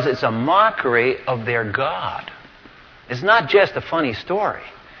 because it's a mockery of their God. It's not just a funny story.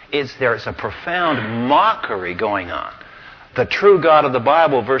 There's a profound mockery going on. The true God of the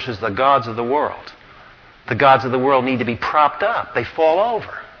Bible versus the gods of the world. The gods of the world need to be propped up. They fall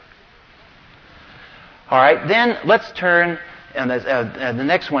over. All right, then let's turn, and the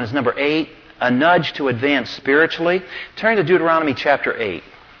next one is number 8, a nudge to advance spiritually. Turn to Deuteronomy chapter 8.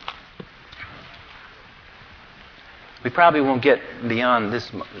 We probably won't get beyond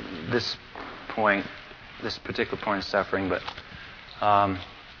this point, this particular point of suffering, but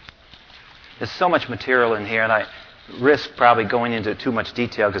there's so much material in here, and I risk probably going into too much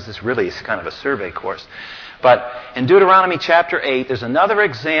detail because this really is kind of a survey course. But in Deuteronomy chapter 8, there's another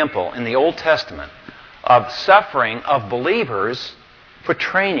example in the Old Testament of suffering of believers for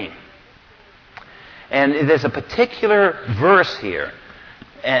training. And there's a particular verse here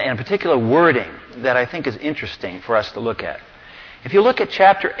and a particular wording that I think is interesting for us to look at. If you look at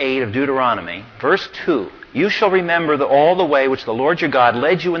chapter 8 of Deuteronomy, verse 2, you shall remember all the way which the Lord your God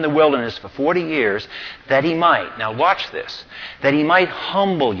led you in the wilderness for 40 years, that he might, now watch this, that he might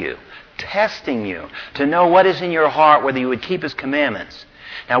humble you, testing you, to know what is in your heart, whether you would keep his commandments.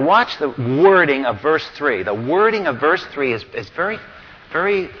 Now watch the wording of verse 3. The wording of verse 3 is very,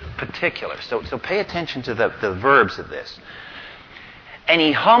 very particular. So pay attention to the verbs of this. And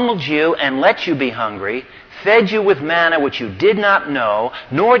he humbled you and let you be hungry, fed you with manna which you did not know,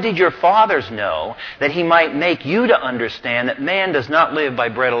 nor did your fathers know, that he might make you to understand that man does not live by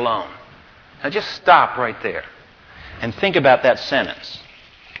bread alone. Now just stop right there and think about that sentence.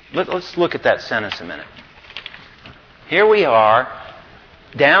 Let's look at that sentence a minute. Here we are,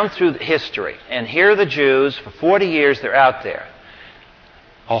 down through history, and here are the Jews, for 40 years they're out there.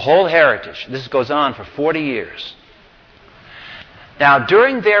 A whole heritage. This goes on for 40 years. Now,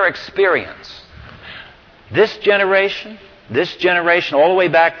 during their experience, this generation, all the way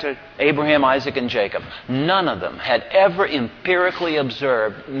back to Abraham, Isaac, and Jacob, none of them had ever empirically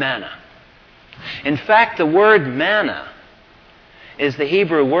observed manna. In fact, the word manna is the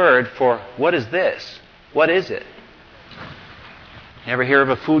Hebrew word for what is this? What is it? You ever hear of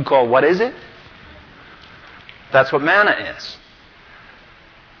a food called what is it? That's what manna is.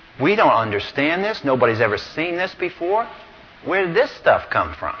 We don't understand this. Nobody's ever seen this before. Where did this stuff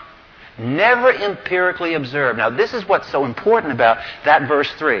come from? Never empirically observed. Now, this is what's so important about that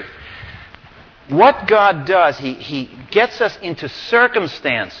verse 3. What God does, He gets us into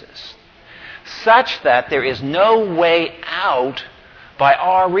circumstances such that there is no way out by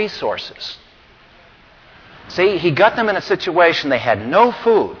our resources. See, He got them in a situation they had no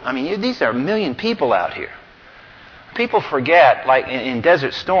food. I mean, these are 1 million people out here. People forget, like in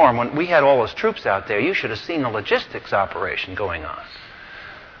Desert Storm, when we had all those troops out there, you should have seen the logistics operation going on.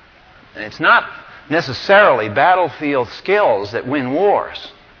 And it's not necessarily battlefield skills that win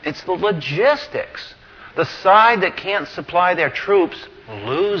wars. It's the logistics. The side that can't supply their troops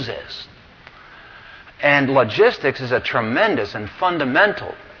loses. And logistics is a tremendous and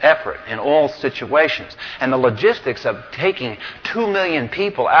fundamental effort in all situations. And the logistics of taking 2 million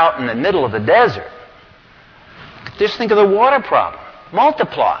people out in the middle of the desert. Just think of the water problem.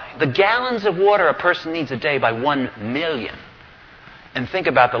 Multiply the gallons of water a person needs a day by 1 million. And think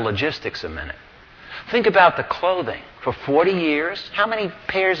about the logistics a minute. Think about the clothing. For 40 years, how many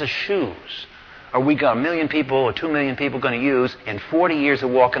pairs of shoes are we got 1 million people or 2 million people going to use in 40 years of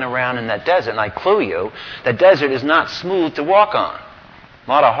walking around in that desert? And I clue you, the desert is not smooth to walk on. A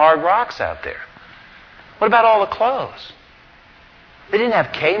lot of hard rocks out there. What about all the clothes? They didn't have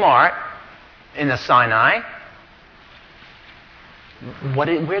Kmart in the Sinai. Where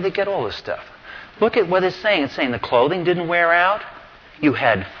did they get all this stuff? Look at what it's saying. It's saying the clothing didn't wear out. You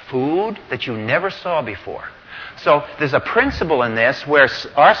had food that you never saw before. So there's a principle in this where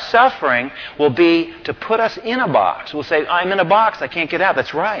our suffering will be to put us in a box. We'll say, I'm in a box, I can't get out.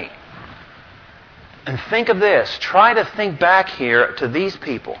 That's right. And think of this. Try to think back here to these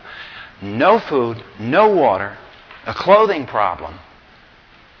people. No food, no water, a clothing problem.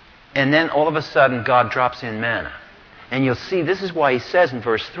 And then all of a sudden God drops in manna. And you'll see this is why he says in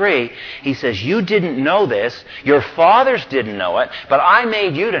verse 3, he says, you didn't know this, your fathers didn't know it, but I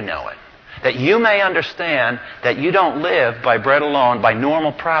made you to know it. That you may understand that you don't live by bread alone, by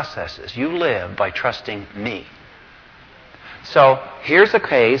normal processes. You live by trusting me. So here's a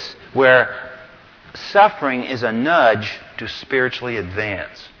case where suffering is a nudge to spiritually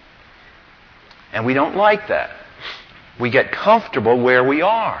advance. And we don't like that. We get comfortable where we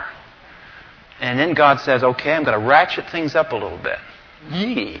are. And then God says, okay, I'm going to ratchet things up a little bit.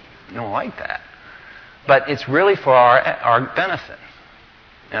 Yee, you don't like that. But it's really for our benefit.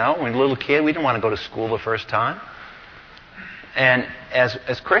 You know, when we were a little kid, we didn't want to go to school the first time. And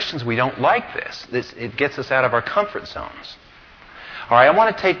as Christians, we don't like this. It gets us out of our comfort zones. All right, I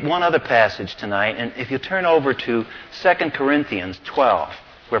want to take one other passage tonight, and if you turn over to 2 Corinthians 12,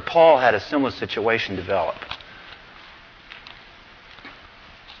 where Paul had a similar situation develop.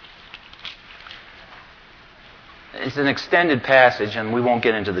 It's an extended passage, and we won't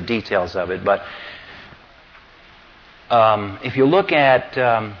get into the details of it, but if you look at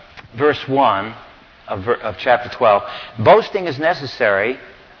verse 1 of chapter 12, boasting is necessary,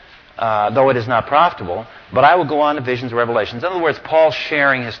 though it is not profitable, but I will go on to visions and revelations. In other words, Paul's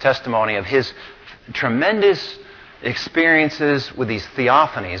sharing his testimony of his tremendous experiences with these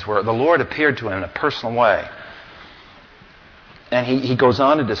theophanies where the Lord appeared to him in a personal way. And he goes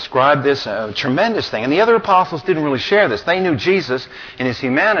on to describe this, a tremendous thing. And the other apostles didn't really share this. They knew Jesus in his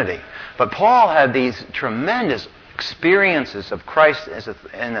humanity. But Paul had these tremendous experiences of Christ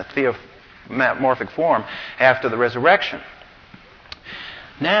in a theomorphic form after the resurrection.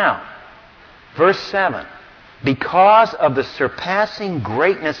 Now, verse 7. Because of the surpassing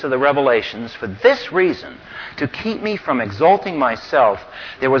greatness of the revelations, for this reason, to keep me from exalting myself,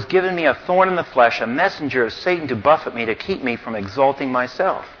 there was given me a thorn in the flesh, a messenger of Satan to buffet me, to keep me from exalting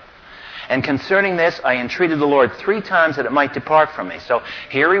myself. And concerning this, I entreated the Lord 3 times that it might depart from me. So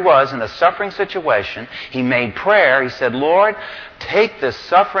here he was in a suffering situation. He made prayer. He said, Lord, take this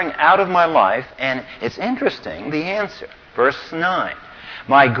suffering out of my life. And it's interesting, the answer. Verse 9.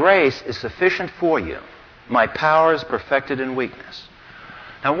 My grace is sufficient for you. My power is perfected in weakness.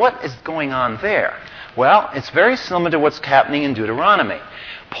 Now what is going on there? Well, it's very similar to what's happening in Deuteronomy.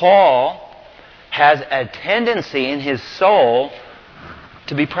 Paul has a tendency in his soul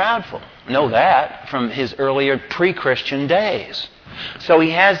to be proudful. Know that from his earlier pre-Christian days. So he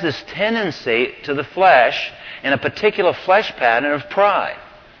has this tendency to the flesh in a particular flesh pattern of pride.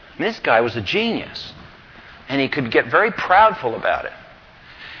 And this guy was a genius. And he could get very proudful about it.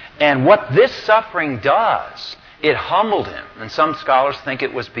 And what this suffering does, it humbled him. And some scholars think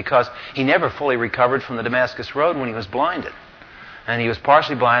it was because he never fully recovered from the Damascus Road when he was blinded. And he was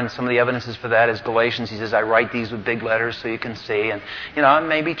partially blind. Some of the evidences for that is Galatians. He says, I write these with big letters so you can see. And, it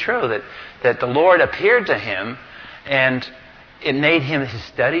may be true that the Lord appeared to him and it made his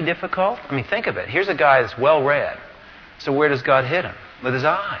study difficult. I mean, think of it. Here's a guy that's well-read. So where does God hit him? With his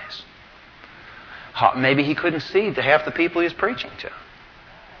eyes. Maybe he couldn't see to half the people he was preaching to.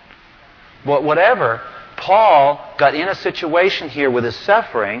 But whatever, Paul got in a situation here with his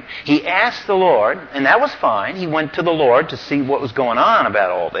suffering. He asked the Lord, and that was fine. He went to the Lord to see what was going on about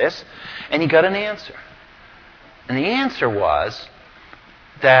all this, and he got an answer. And the answer was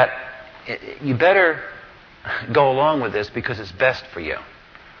that you better go along with this because it's best for you.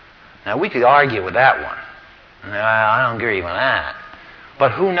 Now, we could argue with that one. I don't agree with that.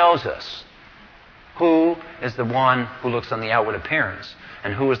 But who knows us? Who is the one who looks on the outward appearance?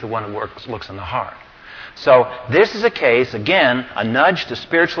 And who is the one who looks on the heart? So this is a case, again, a nudge to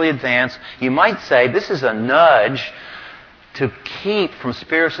spiritually advance. You might say this is a nudge to keep from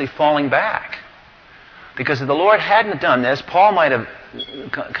spiritually falling back. Because if the Lord hadn't done this, Paul might have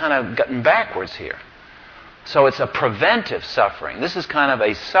kind of gotten backwards here. So it's a preventive suffering. This is kind of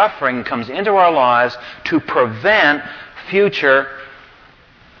a suffering that comes into our lives to prevent future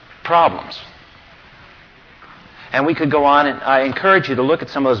problems. And we could go on, and I encourage you to look at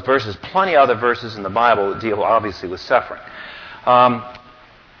some of those verses. Plenty of other verses in the Bible that deal, obviously, with suffering.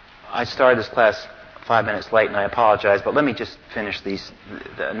 I started this class 5 minutes late, and I apologize, but let me just finish these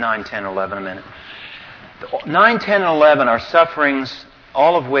 9, 10, 11 a minute. 9, 10, and 11 are sufferings,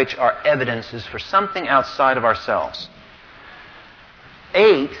 all of which are evidences for something outside of ourselves.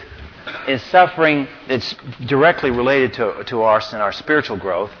 8 is suffering that's directly related to us and our spiritual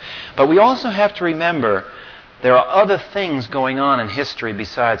growth. But we also have to remember there are other things going on in history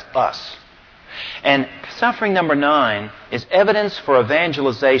besides us. And suffering number 9 is evidence for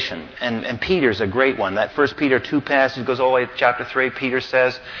evangelization. And Peter's a great one. That 1 Peter 2 passage goes all the way to chapter 3. Peter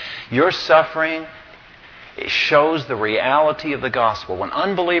says, your suffering, it shows the reality of the gospel. When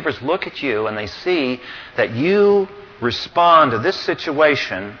unbelievers look at you and they see that you respond to this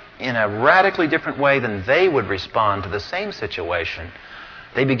situation in a radically different way than they would respond to the same situation,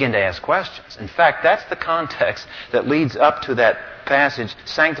 they begin to ask questions. In fact, that's the context that leads up to that passage,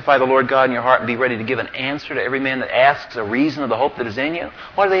 sanctify the Lord God in your heart and be ready to give an answer to every man that asks a reason of the hope that is in you.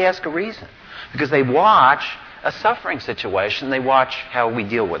 Why do they ask a reason? Because they watch a suffering situation. They watch how we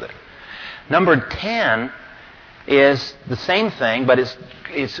deal with it. Number 10 is the same thing, but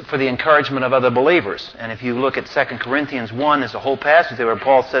it's for the encouragement of other believers. And if you look at 2 Corinthians 1, there's a whole passage there where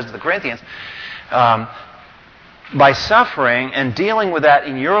Paul says to the Corinthians, by suffering and dealing with that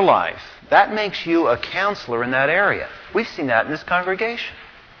in your life, that makes you a counselor in that area. We've seen that in this congregation,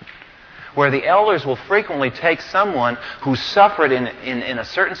 where the elders will frequently take someone who suffered in a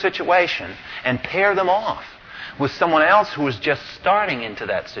certain situation and pair them off with someone else who is just starting into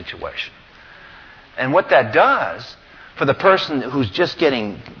that situation. And what that does for the person who's just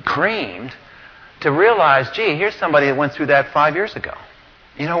getting creamed to realize, gee, here's somebody that went through that 5 years ago.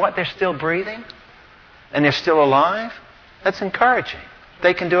 You know what? They're still breathing and they're still alive. That's encouraging.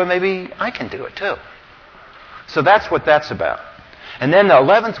 They can do it, maybe I can do it too. So that's what that's about. And then the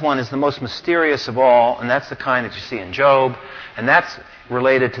 11th one is the most mysterious of all, and that's the kind that you see in Job, and that's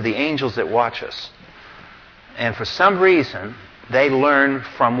related to the angels that watch us. And for some reason, they learn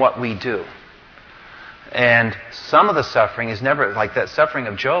from what we do. And some of the suffering is never, like that suffering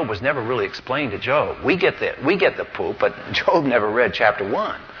of Job was never really explained to Job. We get the poop, but Job never read chapter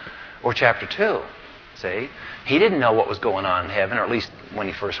 1 or chapter 2. See? He didn't know what was going on in heaven, or at least when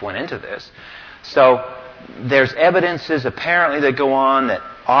he first went into this. So there's evidences apparently that go on that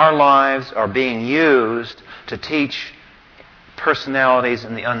our lives are being used to teach personalities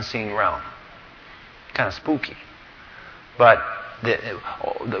in the unseen realm. Kind of spooky. But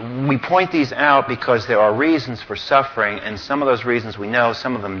we point these out because there are reasons for suffering, and some of those reasons we know,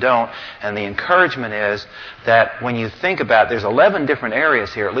 some of them don't. And the encouragement is that when you think about it, there's 11 different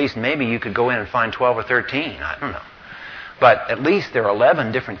areas here. At least maybe you could go in and find 12 or 13. I don't know. But at least there are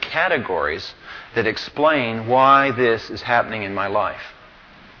 11 different categories that explain why this is happening in my life.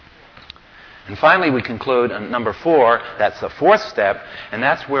 And finally, we conclude on number 4. That's the 4th step, and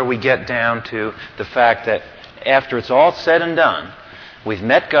that's where we get down to the fact that after it's all said and done, we've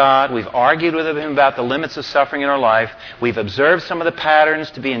met God, we've argued with Him about the limits of suffering in our life, we've observed some of the patterns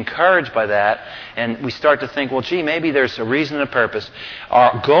to be encouraged by that, and we start to think, well, gee, maybe there's a reason and a purpose.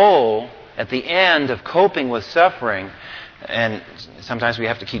 Our goal at the end of coping with suffering, and sometimes we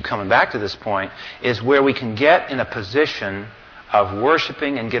have to keep coming back to this point, is where we can get in a position of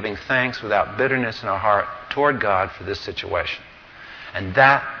worshiping and giving thanks without bitterness in our heart toward God for this situation. And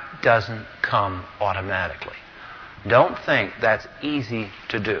that doesn't come automatically. Don't think that's easy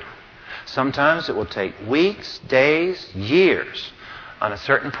to do. Sometimes it will take weeks, days, years on a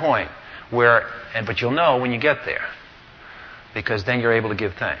certain point but you'll know when you get there, because then you're able to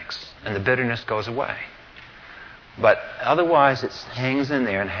give thanks and the bitterness goes away. But otherwise it hangs in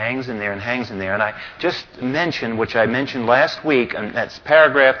there and hangs in there and hangs in there. And I just mentioned, which I mentioned last week, and that's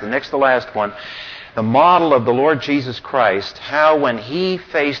paragraph, the next to last one, the model of the Lord Jesus Christ, how when He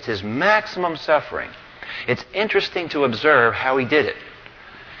faced His maximum suffering, it's interesting to observe how He did it.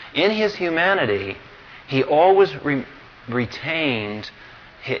 In His humanity, He always retained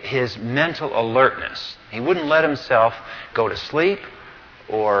His mental alertness. He wouldn't let Himself go to sleep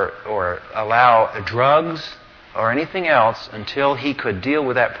or allow drugs or anything else until He could deal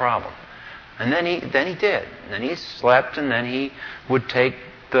with that problem. And then He did. And then He slept, and then He would take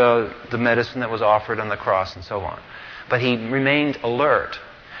the medicine that was offered on the cross and so on. But He remained alert.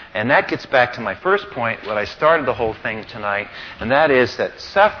 And that gets back to my first point, what I started the whole thing tonight, and that is that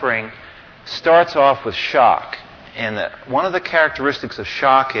suffering starts off with shock. And that one of the characteristics of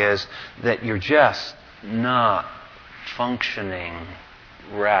shock is that you're just not functioning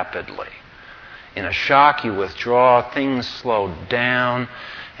rapidly. In a shock, you withdraw, things slow down,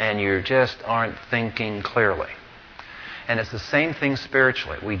 and you just aren't thinking clearly. And it's the same thing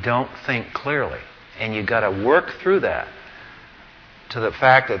spiritually. We don't think clearly. And you've got to work through that to the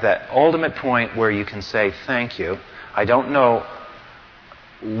fact that that ultimate point where you can say, thank you. I don't know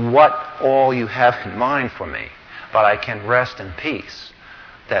what all you have in mind for me, but I can rest in peace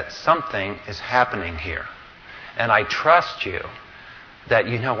that something is happening here. And I trust you that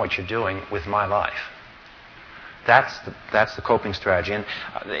you know what you're doing with my life. That's the coping strategy. And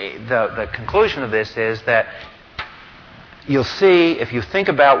the conclusion of this is that you'll see, if you think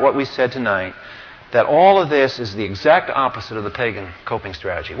about what we said tonight, that all of this is the exact opposite of the pagan coping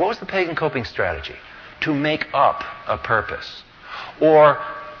strategy. What was the pagan coping strategy? To make up a purpose. Or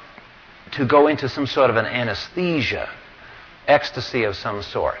to go into some sort of an anesthesia, ecstasy of some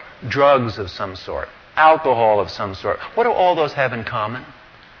sort, drugs of some sort, alcohol of some sort. What do all those have in common?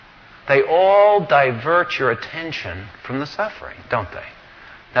 They all divert your attention from the suffering, don't they?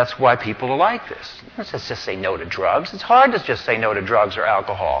 That's why people are like this. Let's just say no to drugs. It's hard to just say no to drugs or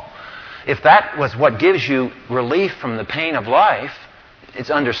alcohol. If that was what gives you relief from the pain of life, it's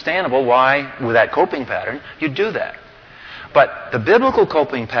understandable why, with that coping pattern, you'd do that. But the biblical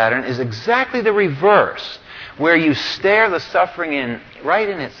coping pattern is exactly the reverse, where you stare the suffering right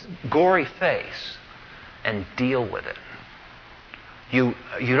in its gory face and deal with it. You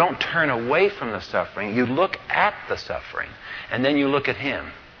don't turn away from the suffering. You look at the suffering, and then you look at Him.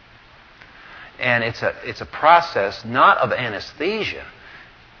 And it's a process not of anesthesia.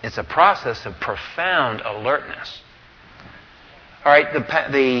 It's a process of profound alertness. All right,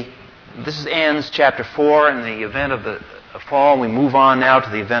 this ends chapter 4 and the event of the fall. We move on now to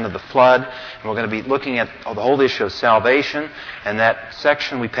the event of the flood. And we're going to be looking at the whole issue of salvation. And that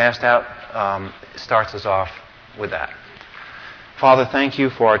section we passed out starts us off with that. Father, thank you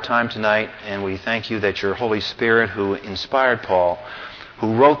for our time tonight. And we thank you that your Holy Spirit, who inspired Paul,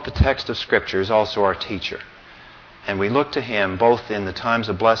 who wrote the text of Scripture, is also our teacher. And we look to Him both in the times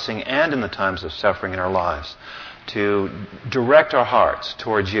of blessing and in the times of suffering in our lives to direct our hearts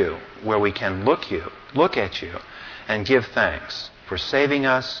towards you, where we can look at you and give thanks for saving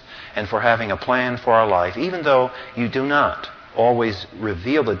us and for having a plan for our life, even though you do not always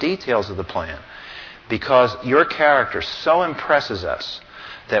reveal the details of the plan, because your character so impresses us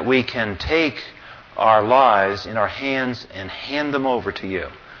that we can take our lives in our hands and hand them over to you.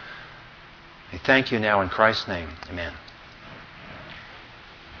 We thank you now in Christ's name. Amen.